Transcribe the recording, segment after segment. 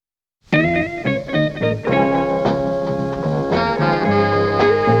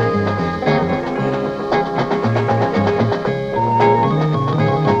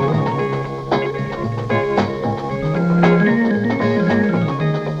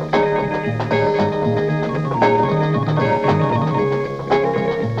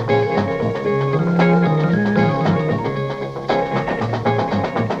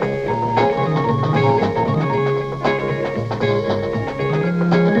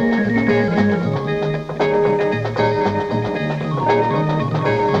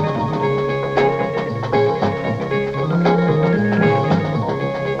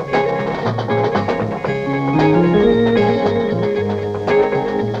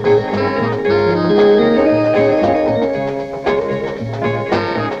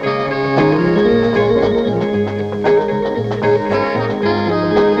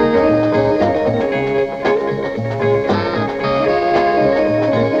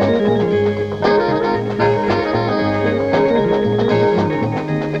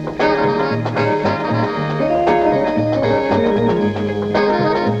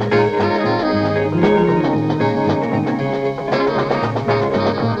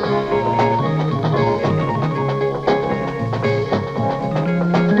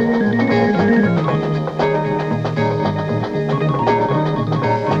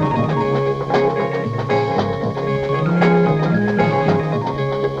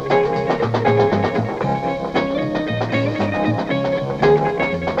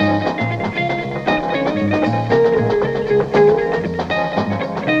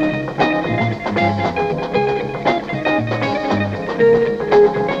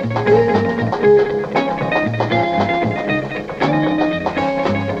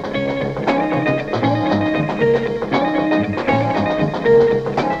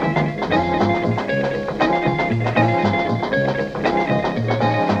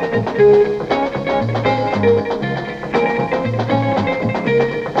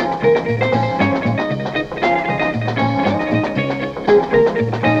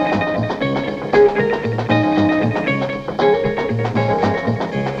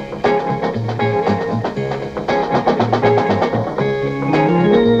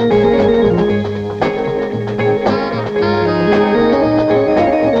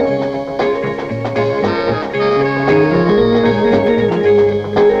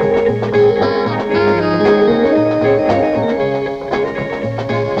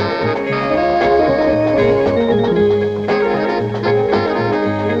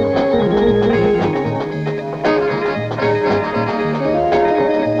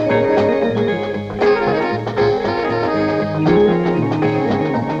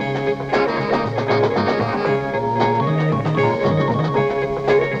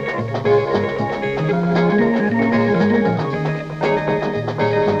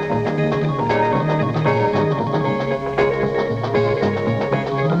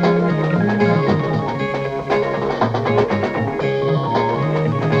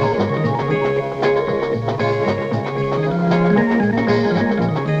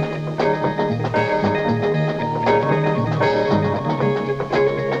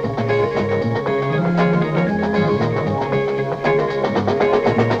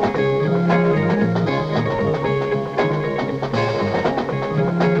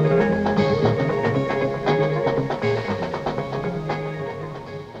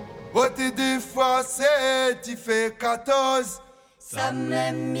tu fais 14. Ça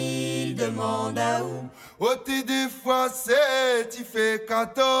même mille demande à où. Oh, t'es des fois c'est, tu fais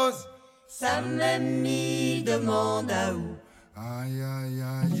 14. Ça même mille demande à où. Aïe, aïe,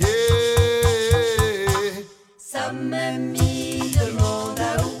 aïe, yeah. Ça même mille demande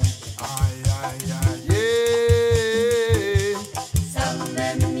à où. Aïe, aïe, aïe, yeah. Ça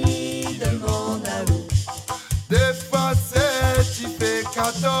même mille demande à où. Des fois c'est, tu fais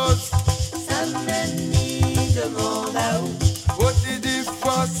 14. Ça même mille demande à où. Oh, t'es des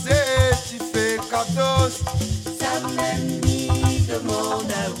fois c'est, tu fais 14. Ça même mille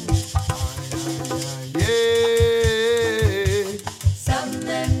demande à où. Aïe, aïe, aïe, yeah. Ça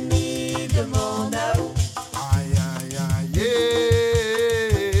même mille demande à où. Aïe, aïe, aïe,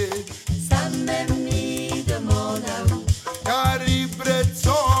 yeah. Ça même mille demande à où. Carrie Brett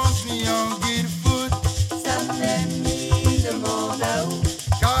songs me on good foot. Ça même mille demande à où.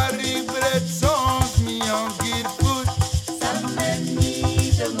 Carrie Brett songs me on good foot. Ça même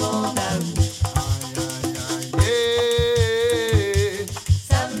mille demande à où. Aïe, aïe, aïe, yeah.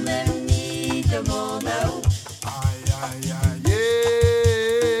 Ça même mille demande à où. Aïe, aïe, aïe,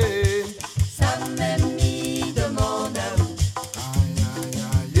 yeah. Ça même mille demande à où. Aïe, aïe,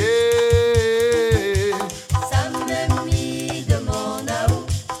 aïe, yeah. Ça même mille demande à où.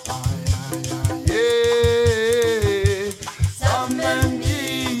 Aïe, aïe, aïe, yeah. Ça même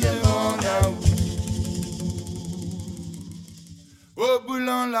mille demande à où. Au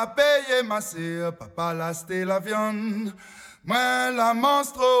boulon la paye ma sœur, papa l'a acheté la viande. Moi la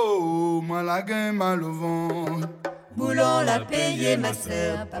monstre, moi la gagne mal au ventre. Boulon l'a payé ma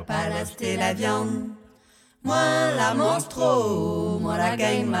sœur, papa l'a acheté la viande. Moi la monstre, moi la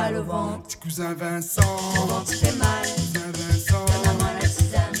gagne mal au ventre. Petit cousin Vincent, Mon ventre fait mal, cousin Vincent, donne-moi la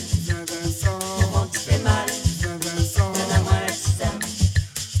tisane. cousin Vincent, Mon ventre fait mal, cousin Vincent. donne-moi la tisane.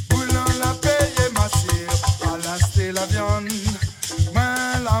 Boulon la paye ma sœur, papa l'a acheté la viande. Moi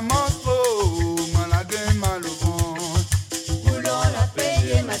la monstre, moi la gagne mal au ventre. Boulon l'a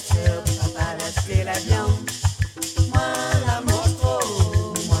payé ma sœur, papa l'a acheté la viande. Moi la monstre,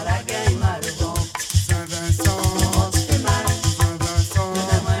 moi la gagne mal au ventre. Cousin Vincent, Mon ventre fait mal, cousin Vincent,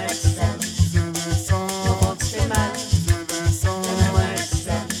 donne-moi la tisane. cousin Vincent, Mon ventre fait mal, cousin Vincent. donne-moi la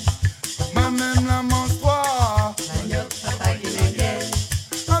tisane. Moi-même la monstre, Manioc, papa guinenguel.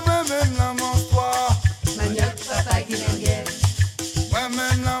 moi-même la monstre, Manioc, papa guinenguel.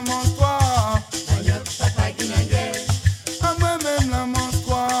 moi-même la monstre, Manioc, papa guinenguel. moi-même la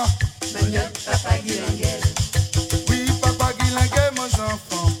monstre.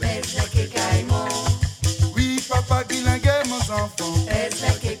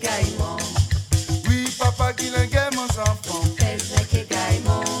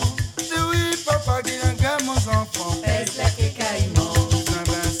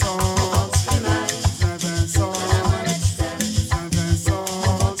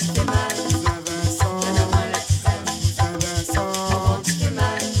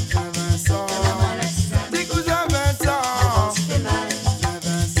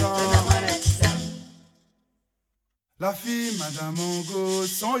 La fille Madame Mongo,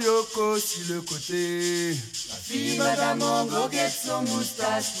 son yoko sur le côté. La fille Madame Mongo, guette son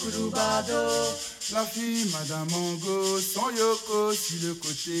moustache Kouloubado. La fille Madame Mongo, son yoko sur le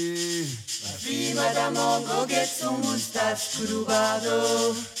côté. La fille Madame Mongo, guette son moustache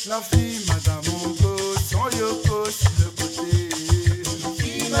Kouloubado. La fille Madame Mongo, son yoko sur le côté. La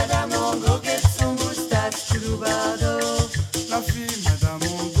fille Madame Mongo, guette son moustache Kouloubado. La fille Madame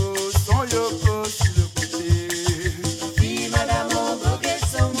Mongo, son yoko sur le côté. Madame Mongo, guette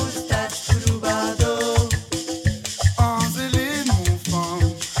son moustache Kouloubado. Angéline, mon femme,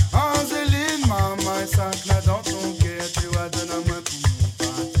 Angéline, maman, et ça là dans ton cœur, tu vas donner à moi pour mon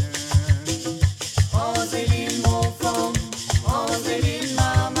patin. Angéline, mon femme, Angéline,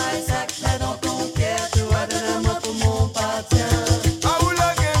 maman, et ça là dans ton cœur, tu vas donner à moi pour mon patin. Aoula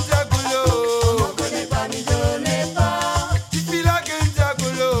Genja Golo, On connaît pas ni donnez pas. Tipila Genja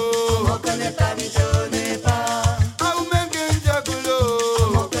Golo, On connaît pas ni donnez pas. Aou même Genja Golo,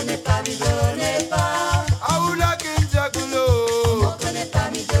 On connaît pas ni donnez pas. Aoula Genja Golo. On connaît pas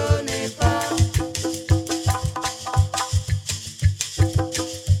ni donnez pas.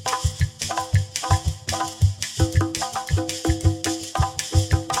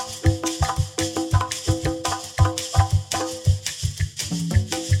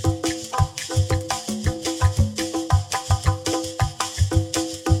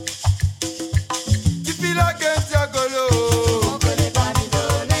 Tipila Genja Golo, On connaît pas ni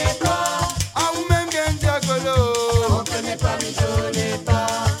donnez pas. Aou même Genja Golo, On connaît pas ni donnez pas.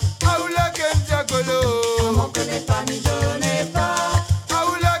 Aoula Genja Golo, On connaît pas ni donnez pas.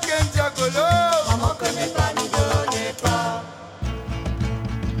 Aoula Genja Golo. On connaît pas ni donnez pas.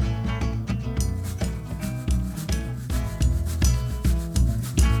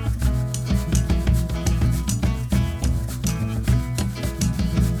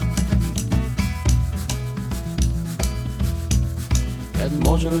 Regarde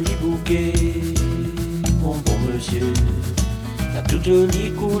mon joli bouquet, mon bon monsieur, la toute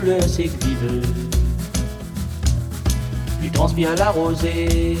jolie couleur c'est que tu veux. Lui transpire la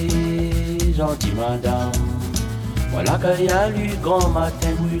rosée, gentille madame, voilà qu'il y a lui grand matin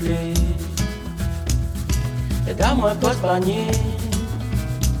brûlé. Et à moi pas de panier,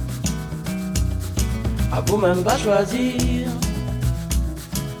 à vous même pas choisir,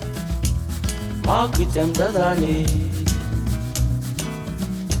 Marguerite aime des années.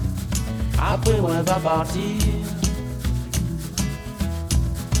 Après on va partir,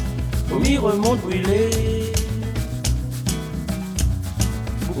 au m'y remonte brûlé.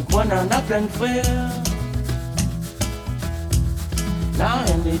 Pourquoi n'en a plein de frères, n'a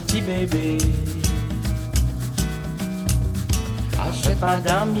rien des petits bébés. Achète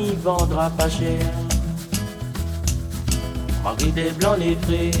madame, il vendra pas cher. Marie des blancs les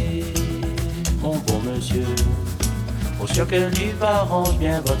frais, mon bon monsieur, pour sûr que lui arrange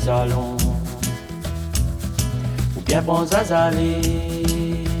bien votre salon. Bien bon Zazalé,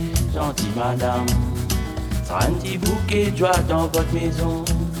 gentille madame, sera un petit bouquet de joie dans votre maison.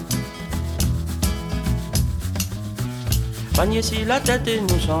 Panier si la tête et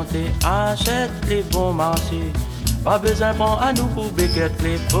nous chanter, achète les bons marchés. Pas besoin bon à nous pour béquette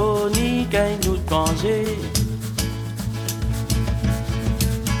les ponis qu'elle nous manger.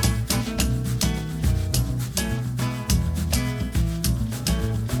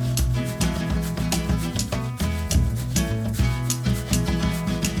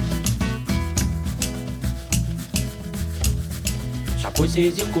 Chapeau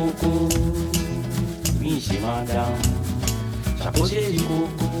c'est du coco, oui c'est madame. Chapeau c'est du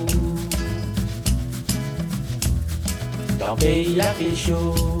coco. Dans le pays il a fait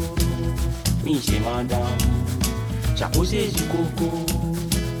chaud, oui c'est madame. Chapeau c'est du coco.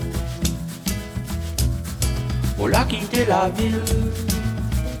 Pour la quitter la ville,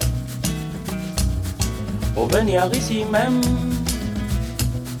 pour venir ici même,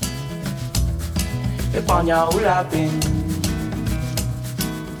 et prendre ou la peine.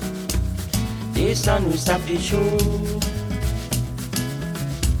 Et ça nous ça fait chaud.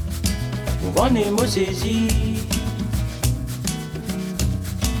 Vous vendez mots saisis,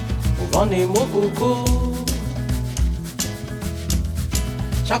 vous vendez mots coco.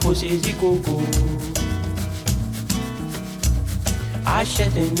 Chapeau saisi coco.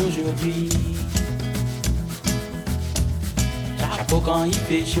 Achetez-nous aujourd'hui. Chapeau quand il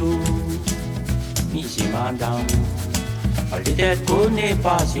fait chaud. Monsieur madame, les têtes connaît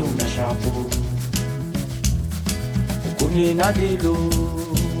pas si on a chapeau. Connaît na de l'eau,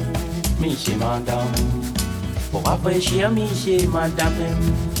 monsieur madame, pour rafraîchir monsieur madame.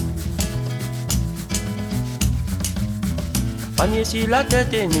 Panier si la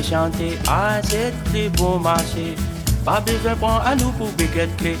tête est méchante, achète les bons marchés. Pas besoin prendre à nous pour béquet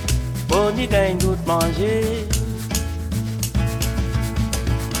clé, pour ni gagne nous de manger.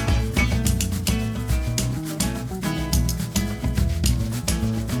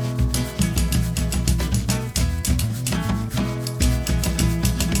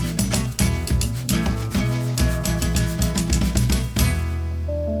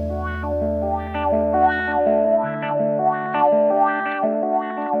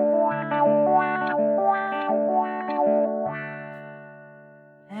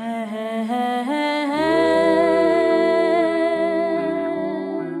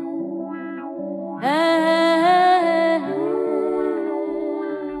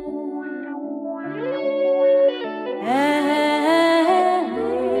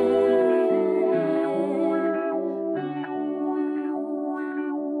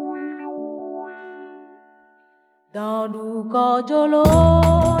 Jolo,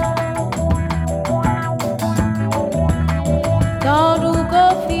 dans du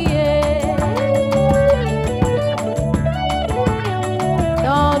coffee,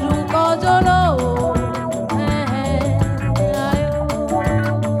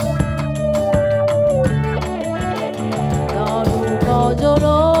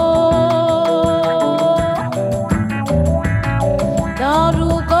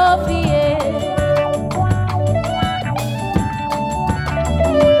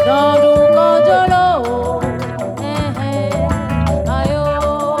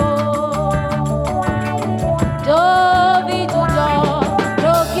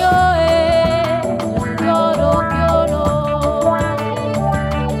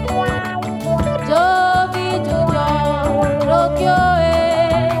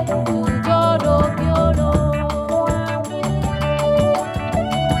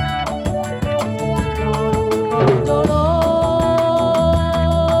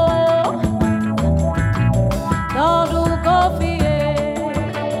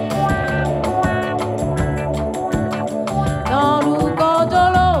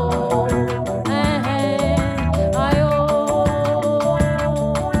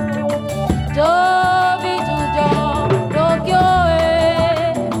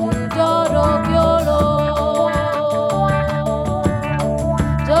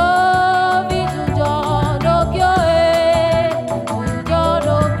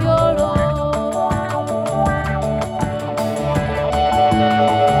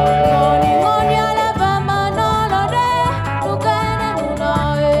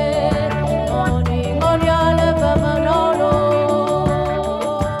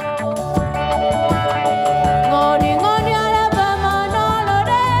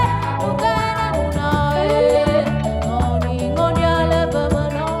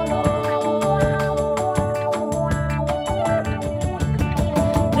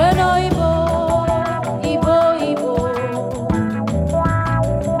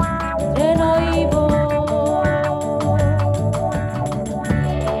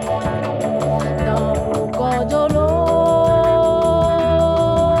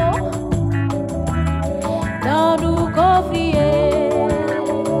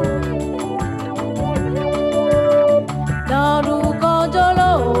 dans du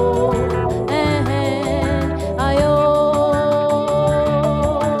cojolo,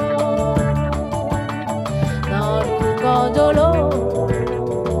 dans du cojolo,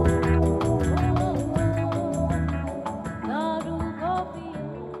 dans du coffee.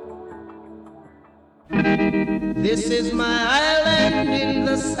 This is my island in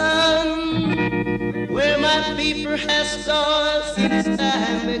the sun, where my people has toiled since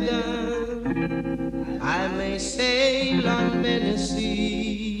time begun. I may sail on many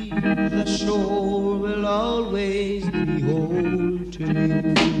seas, the shore will always be home to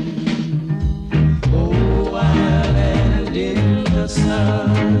me. Oh, island in the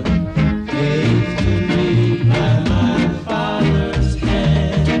sun, gave to me by my father's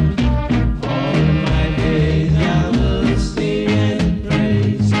hand. All my days I will sing and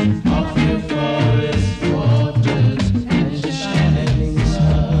praise of your forest waters and the shining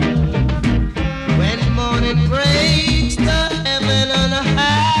sun. When morning breaks the heaven on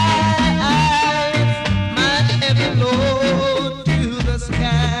high, my heavy load to the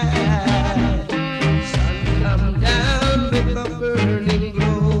sky. Sun come down with a burning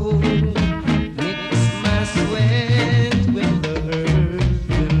glow.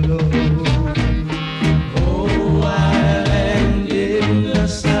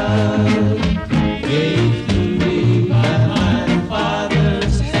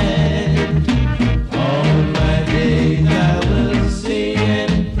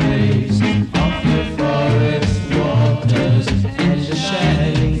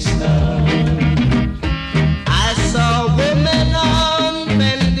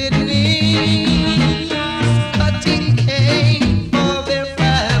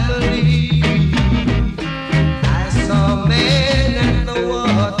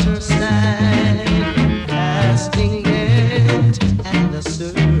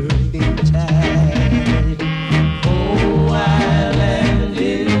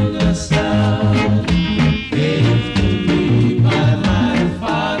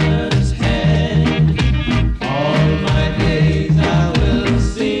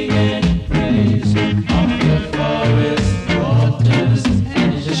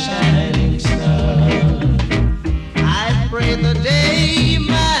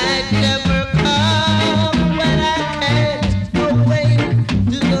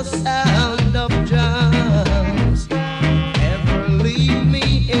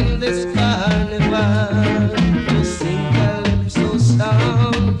 this carnival to sing calypso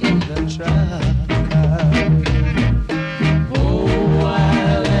song in the tropical. Oh,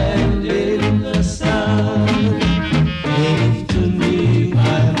 while and in the sun, gave to me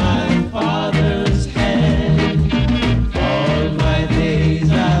by my father's hand. All my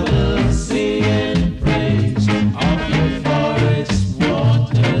days I will sing and praise of your forest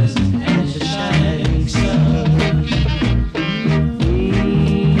waters and the shining sun.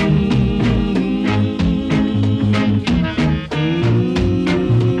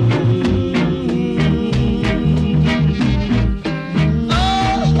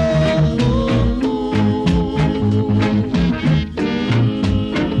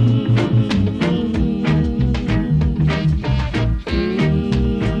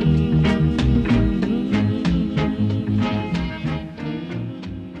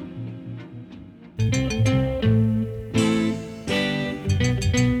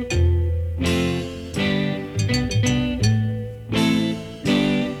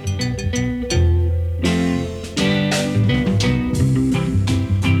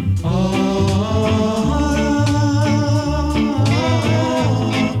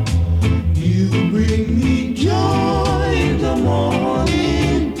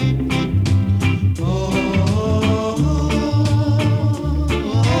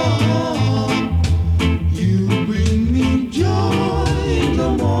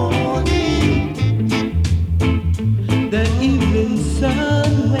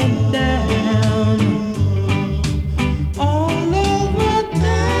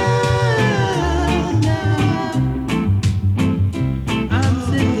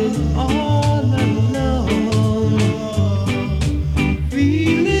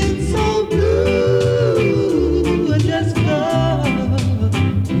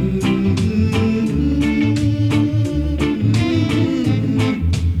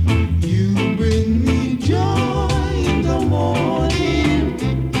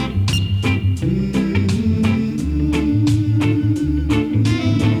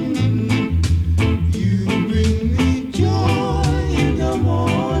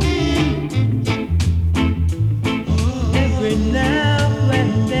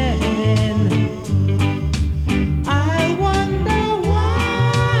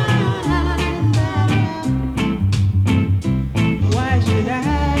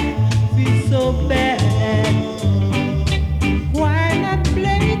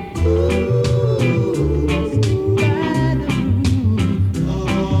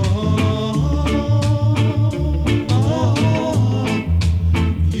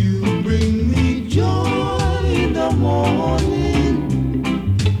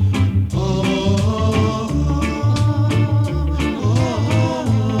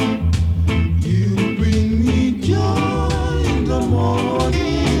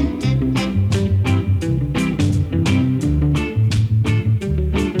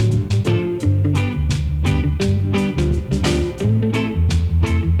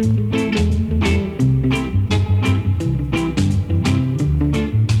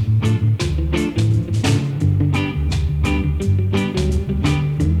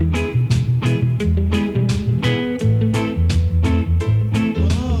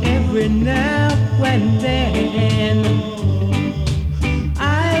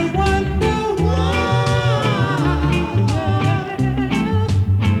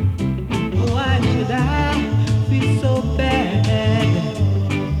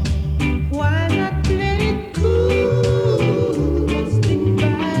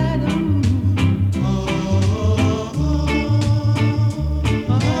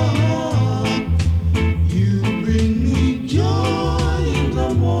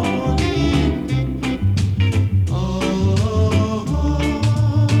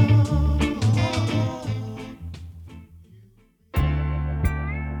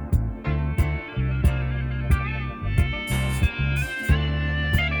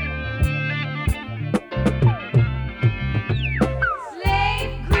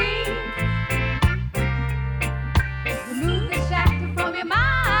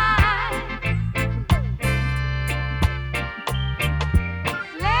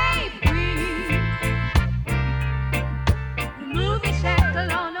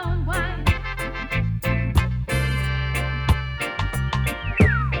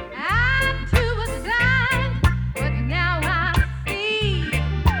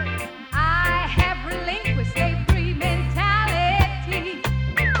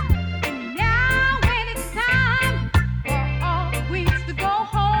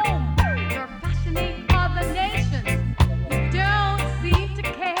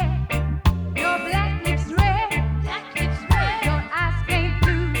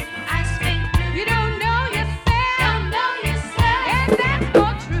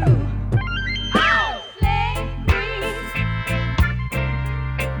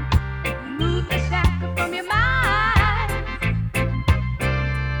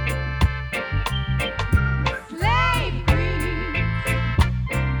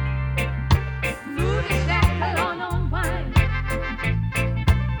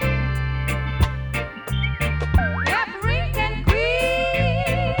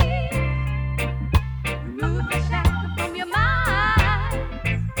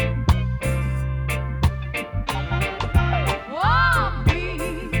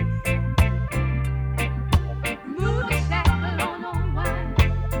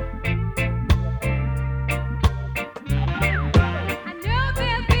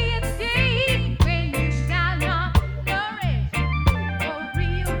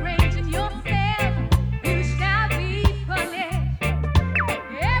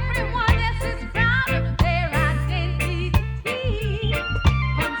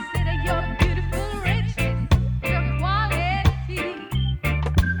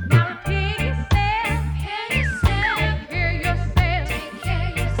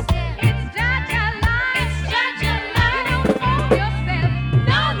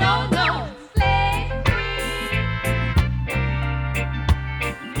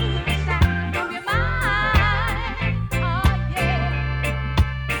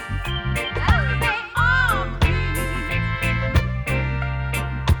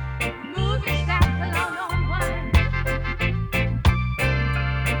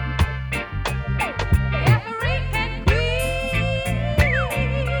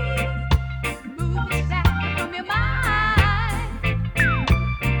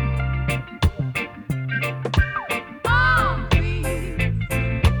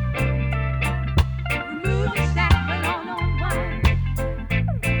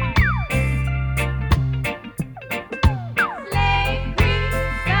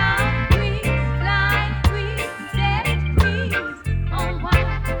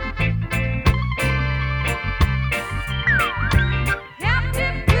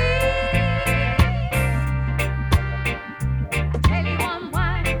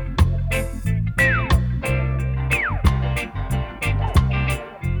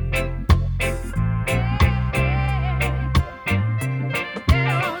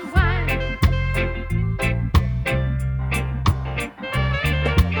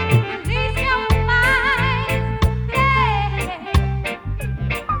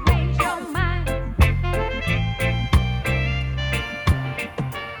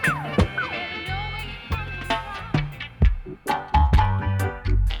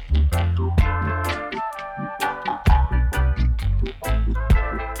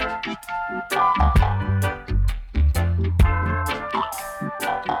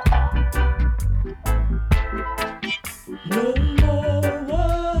 No more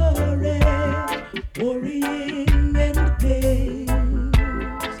worrying and pains.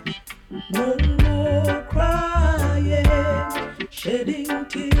 No more crying, shedding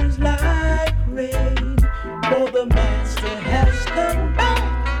tears like rain. For the Master has come back,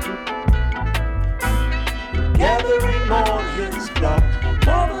 gathering all his flock.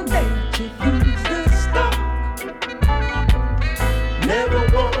 Mother Nature feeds the stock, never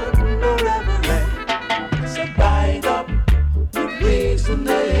one nor ever lack. So bind up with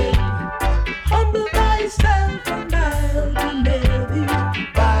reasoning, humble thyself and I'll be near thee.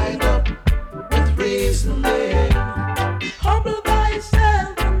 Bind up with reasoning, humble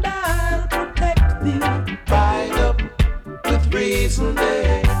thyself and I'll protect thee. Bind up with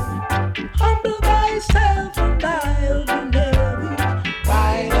reasoning, humble thyself and I'll be near thee.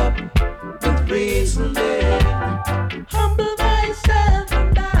 Bind up with reasoning, humble thyself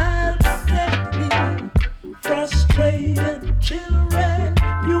and I'll protect thee. Frustrated children,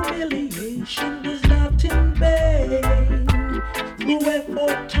 humiliation is not in vain. Through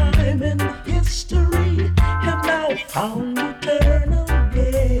effort, time, and history have now found eternal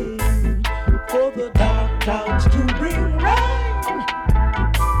gain. For the dark clouds to bring rain,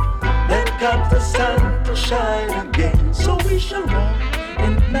 then comes the sun to shine again. So we shall walk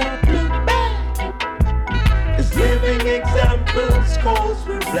and not look back, as living examples cause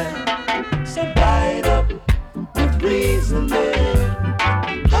we're black. So bind up with reasoning,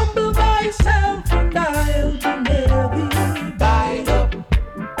 humble thyself and I'll be near thee. Bind up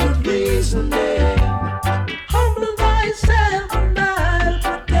with reasoning, humble thyself and I'll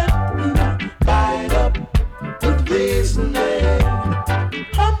protect thee. Bind up with reasoning,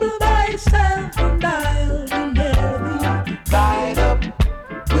 humble thyself and I'll be near thee. Bind up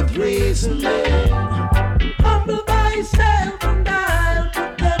with reasoning, humble thyself and I'll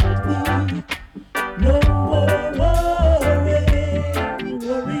protect thee.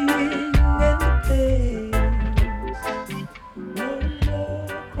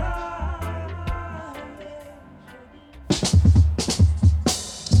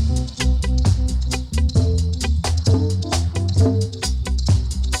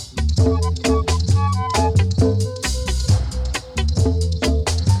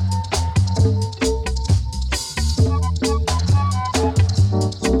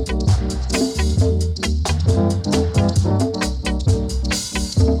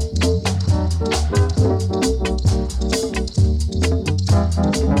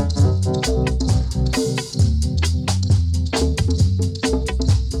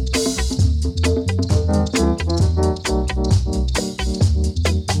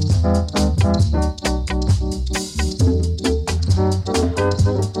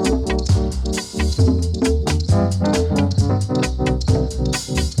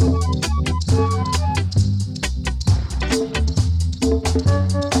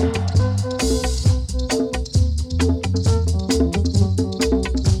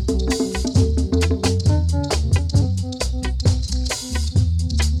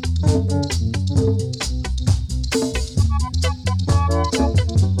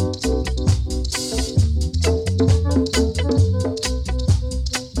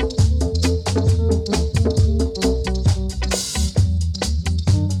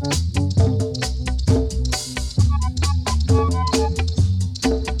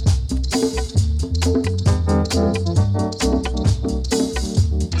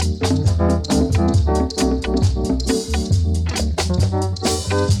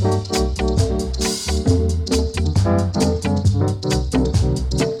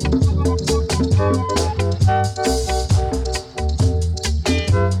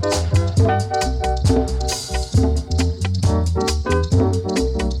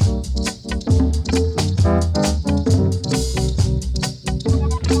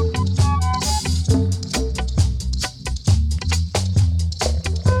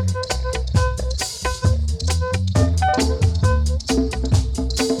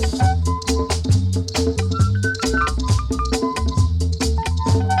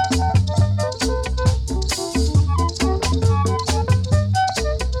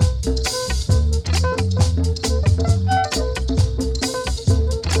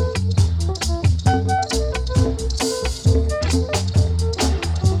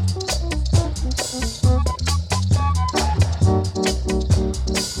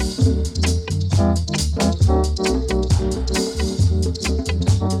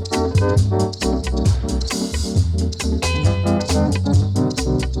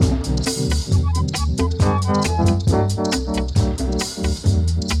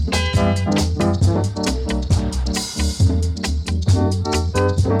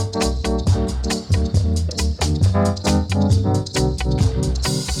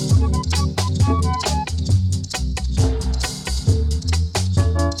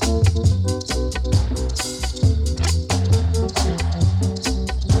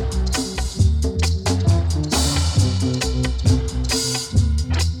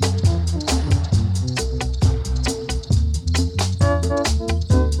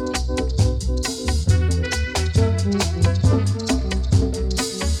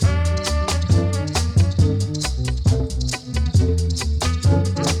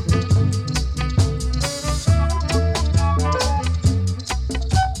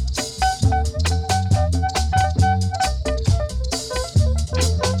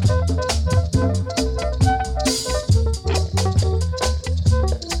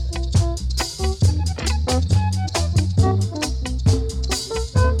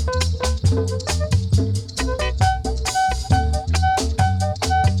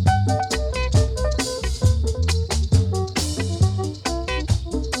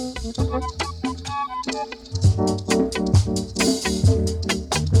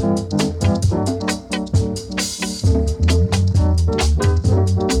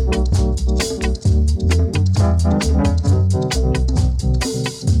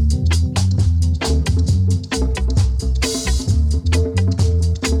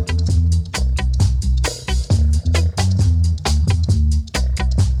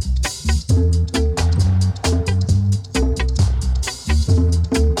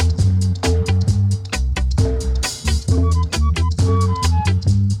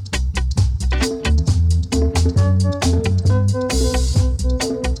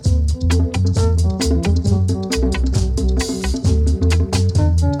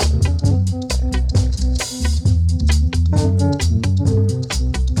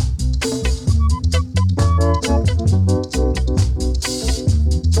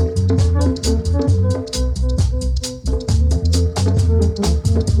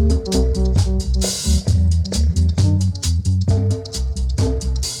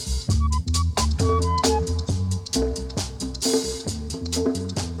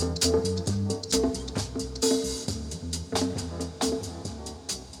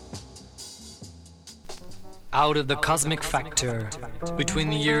 out of the cosmic factor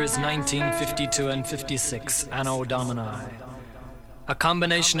between the years 1952 and 56 Anno Domini. A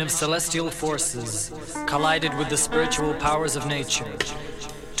combination of celestial forces collided with the spiritual powers of nature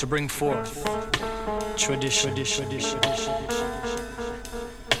to bring forth tradition.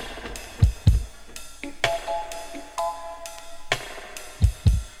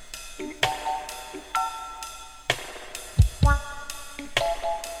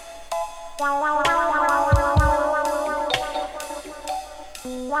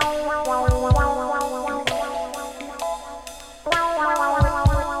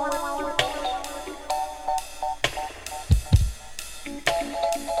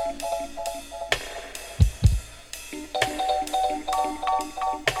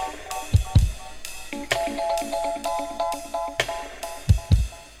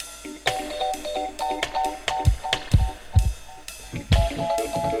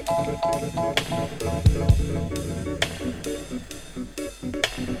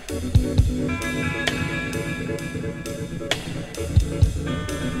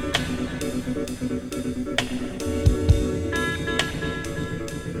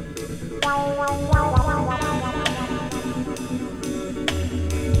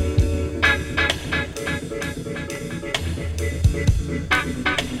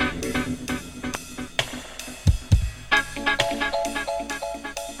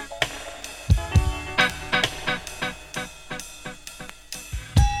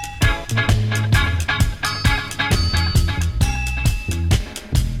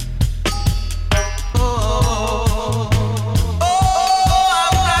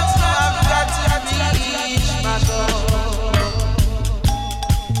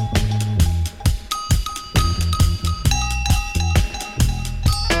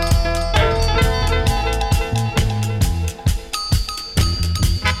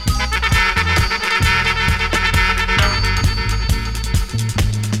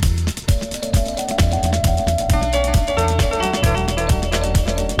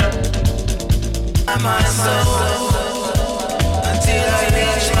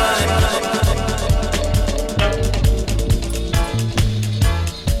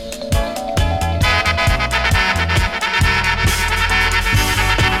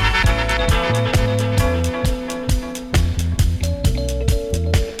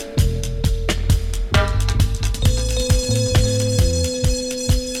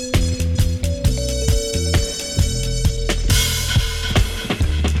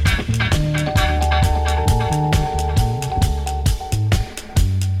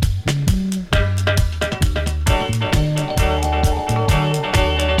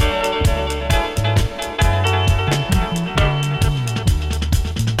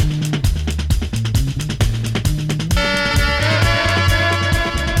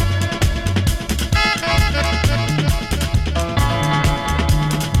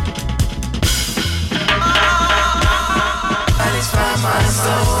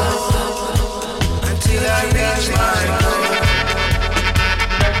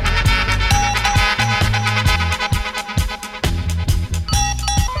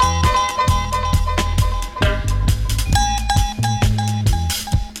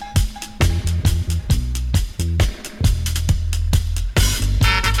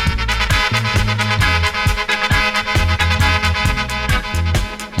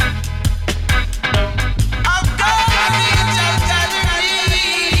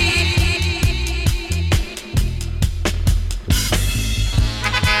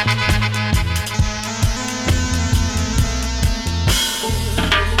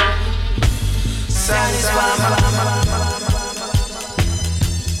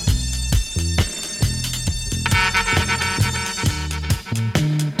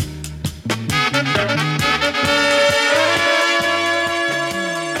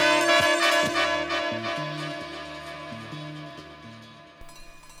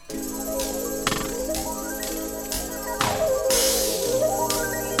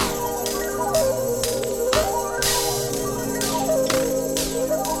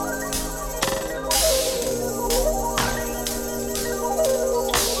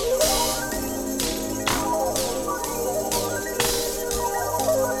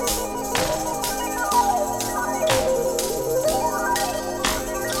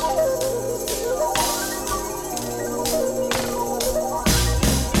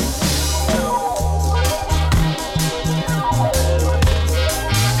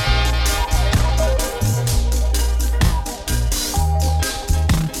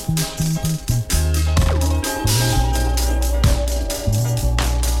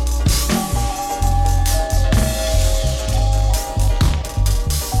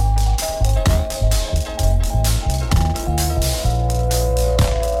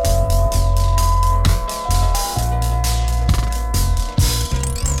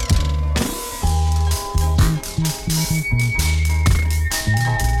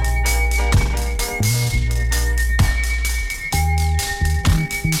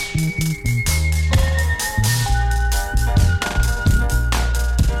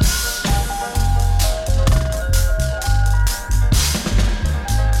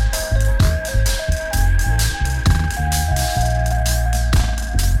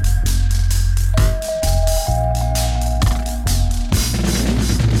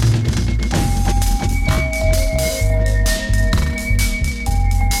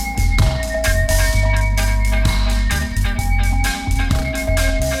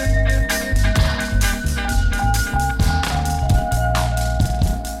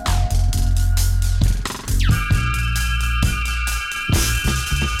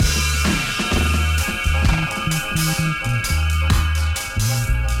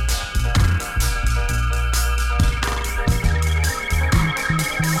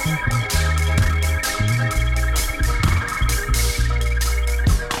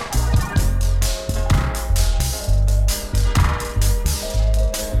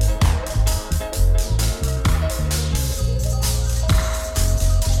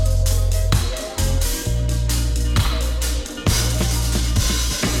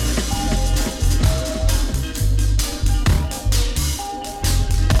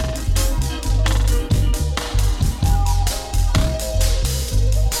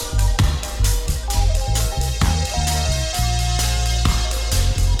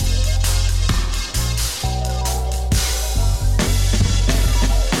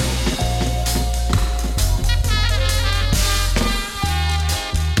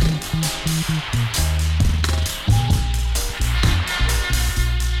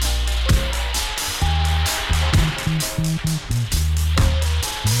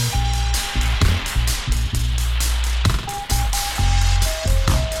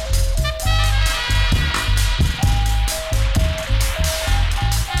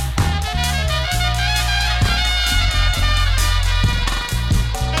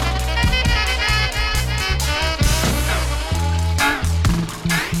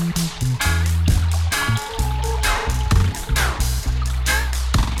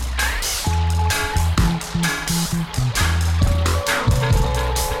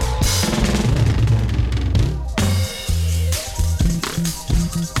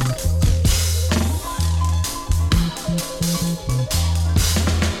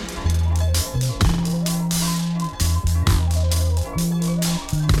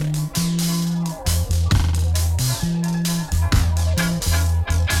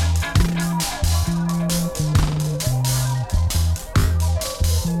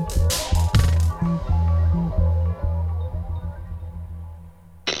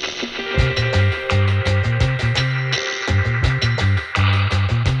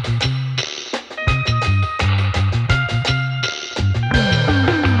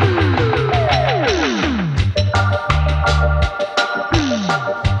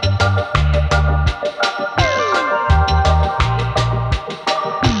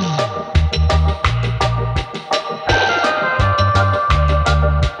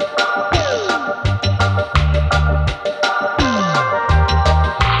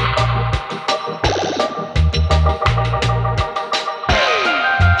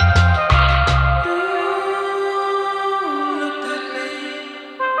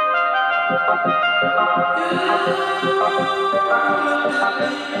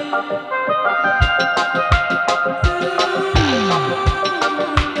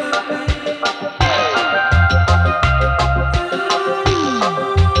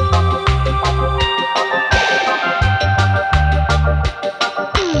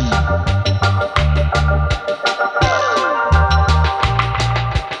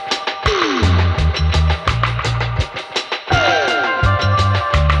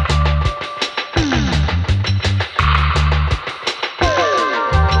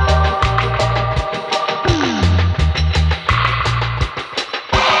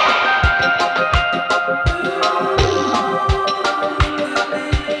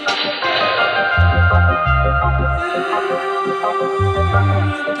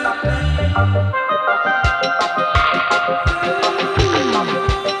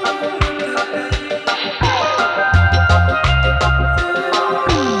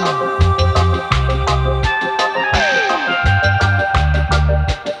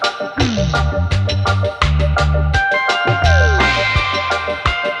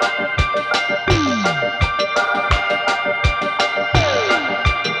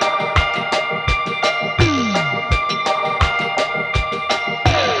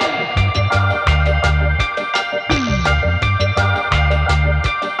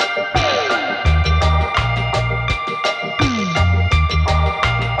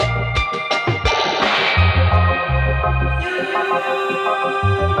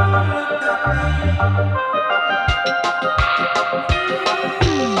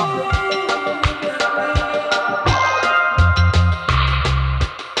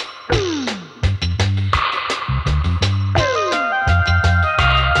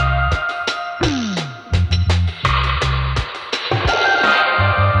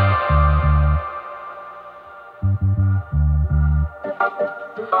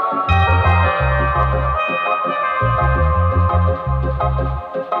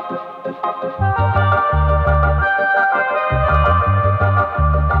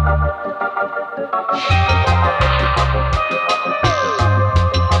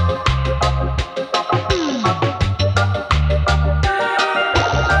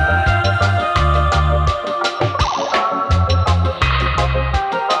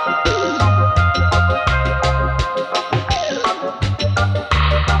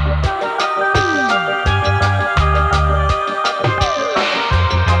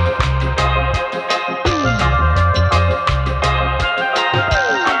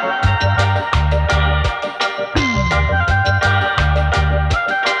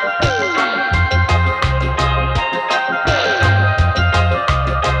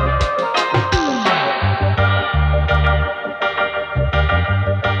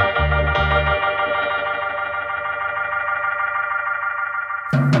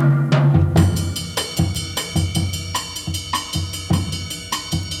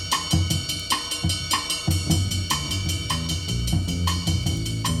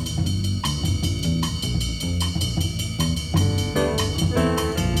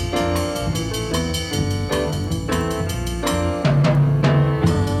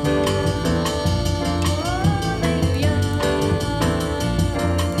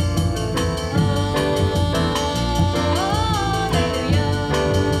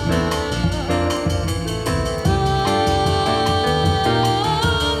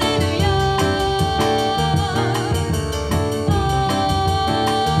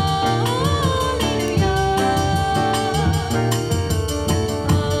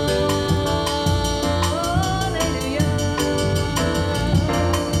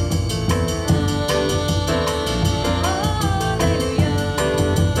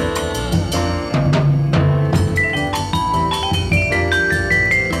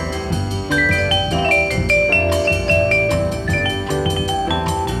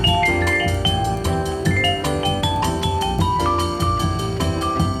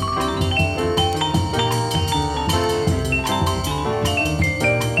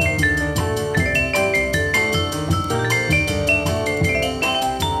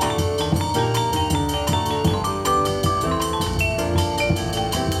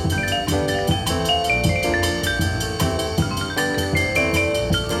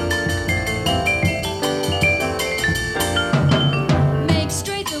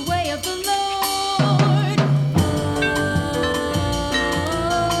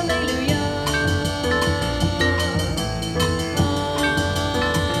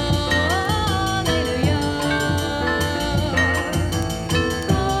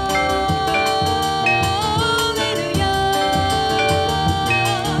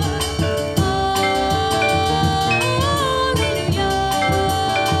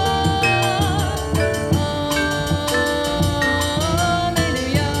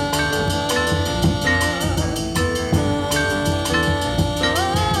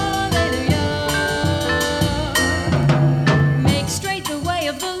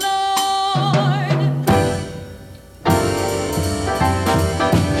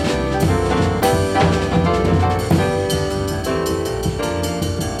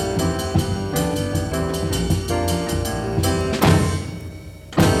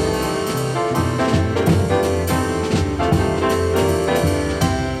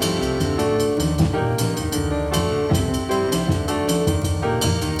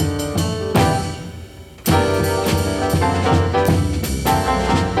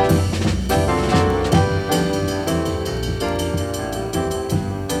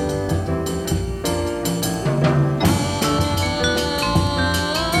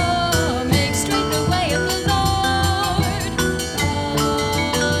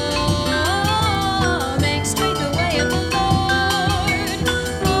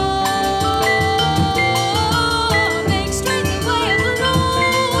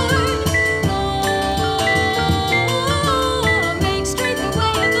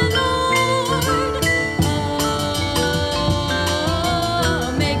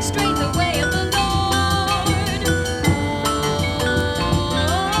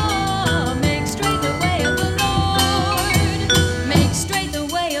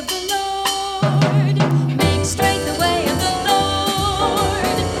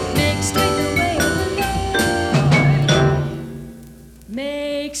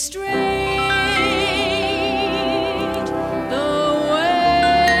 Make straight the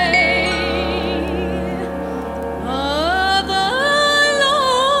way of the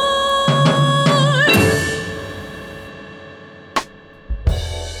Lord.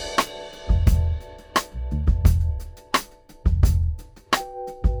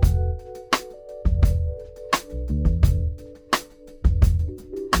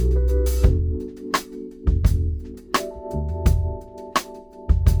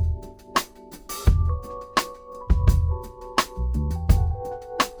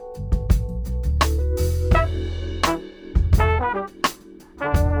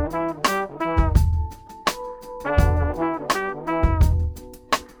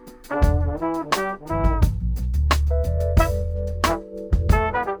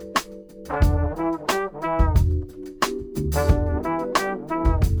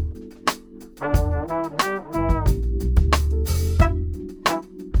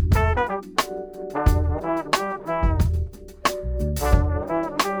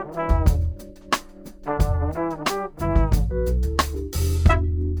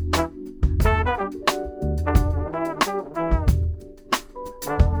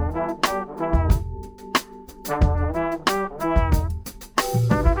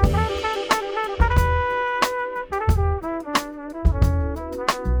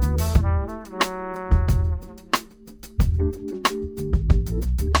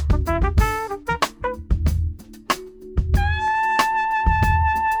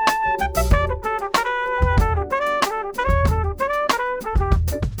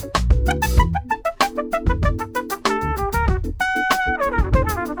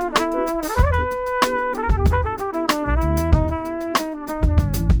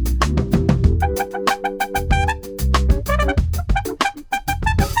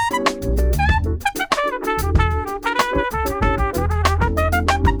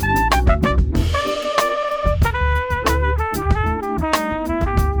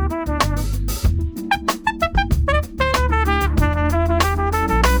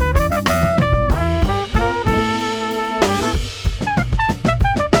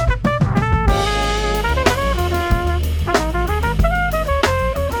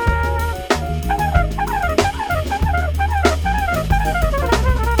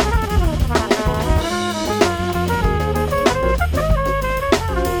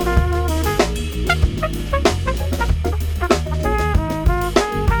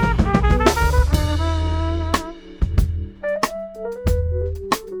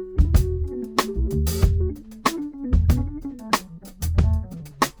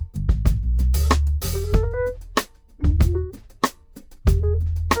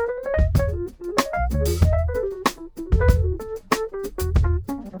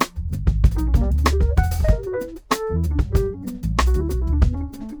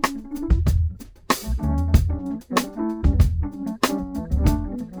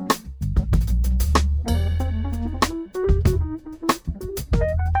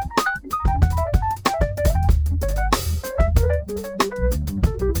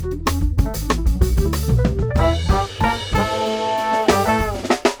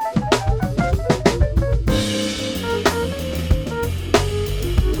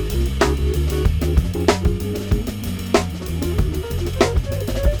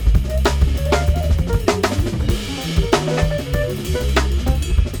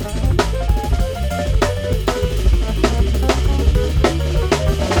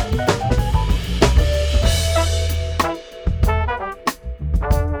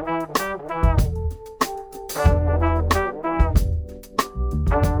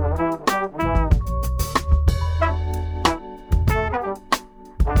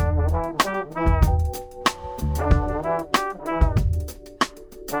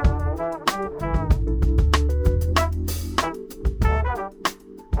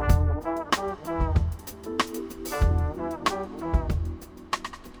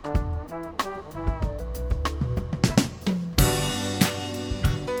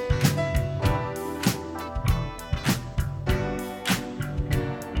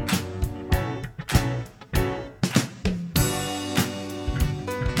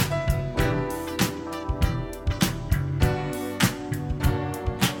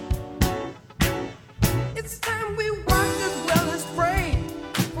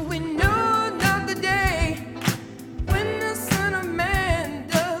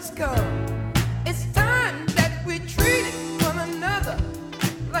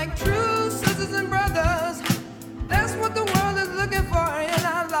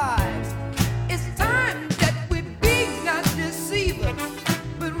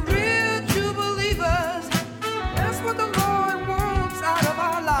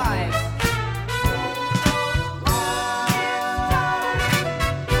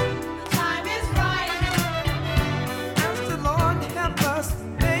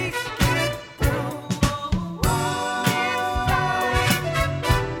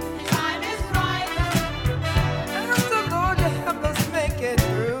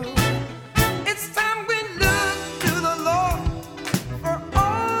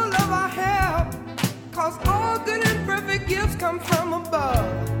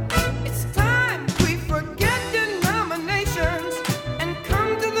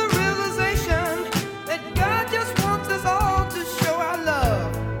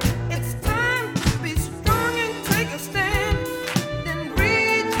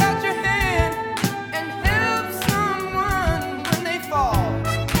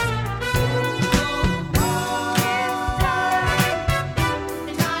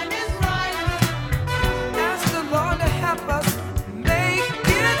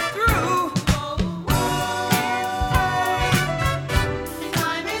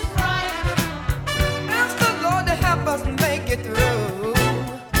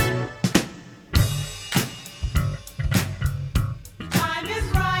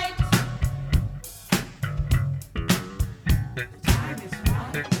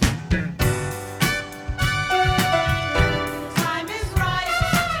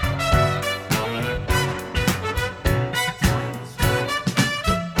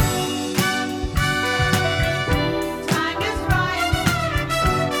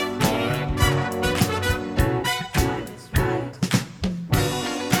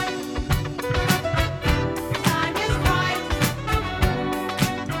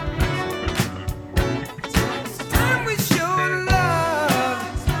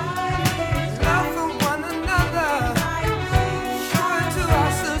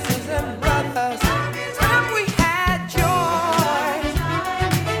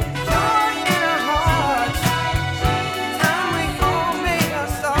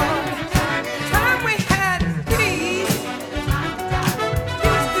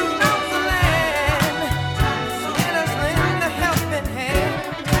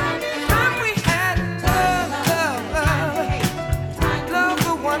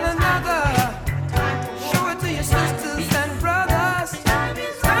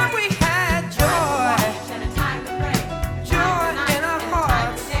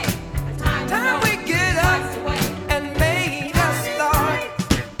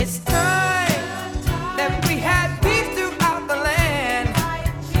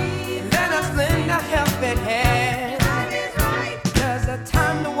 a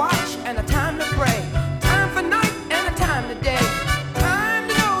time to watch and a time to pray. Time for night and a time to day. Time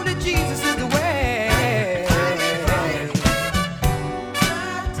to know that Jesus is the way. The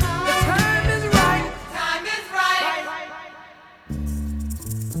time is right. Time is right.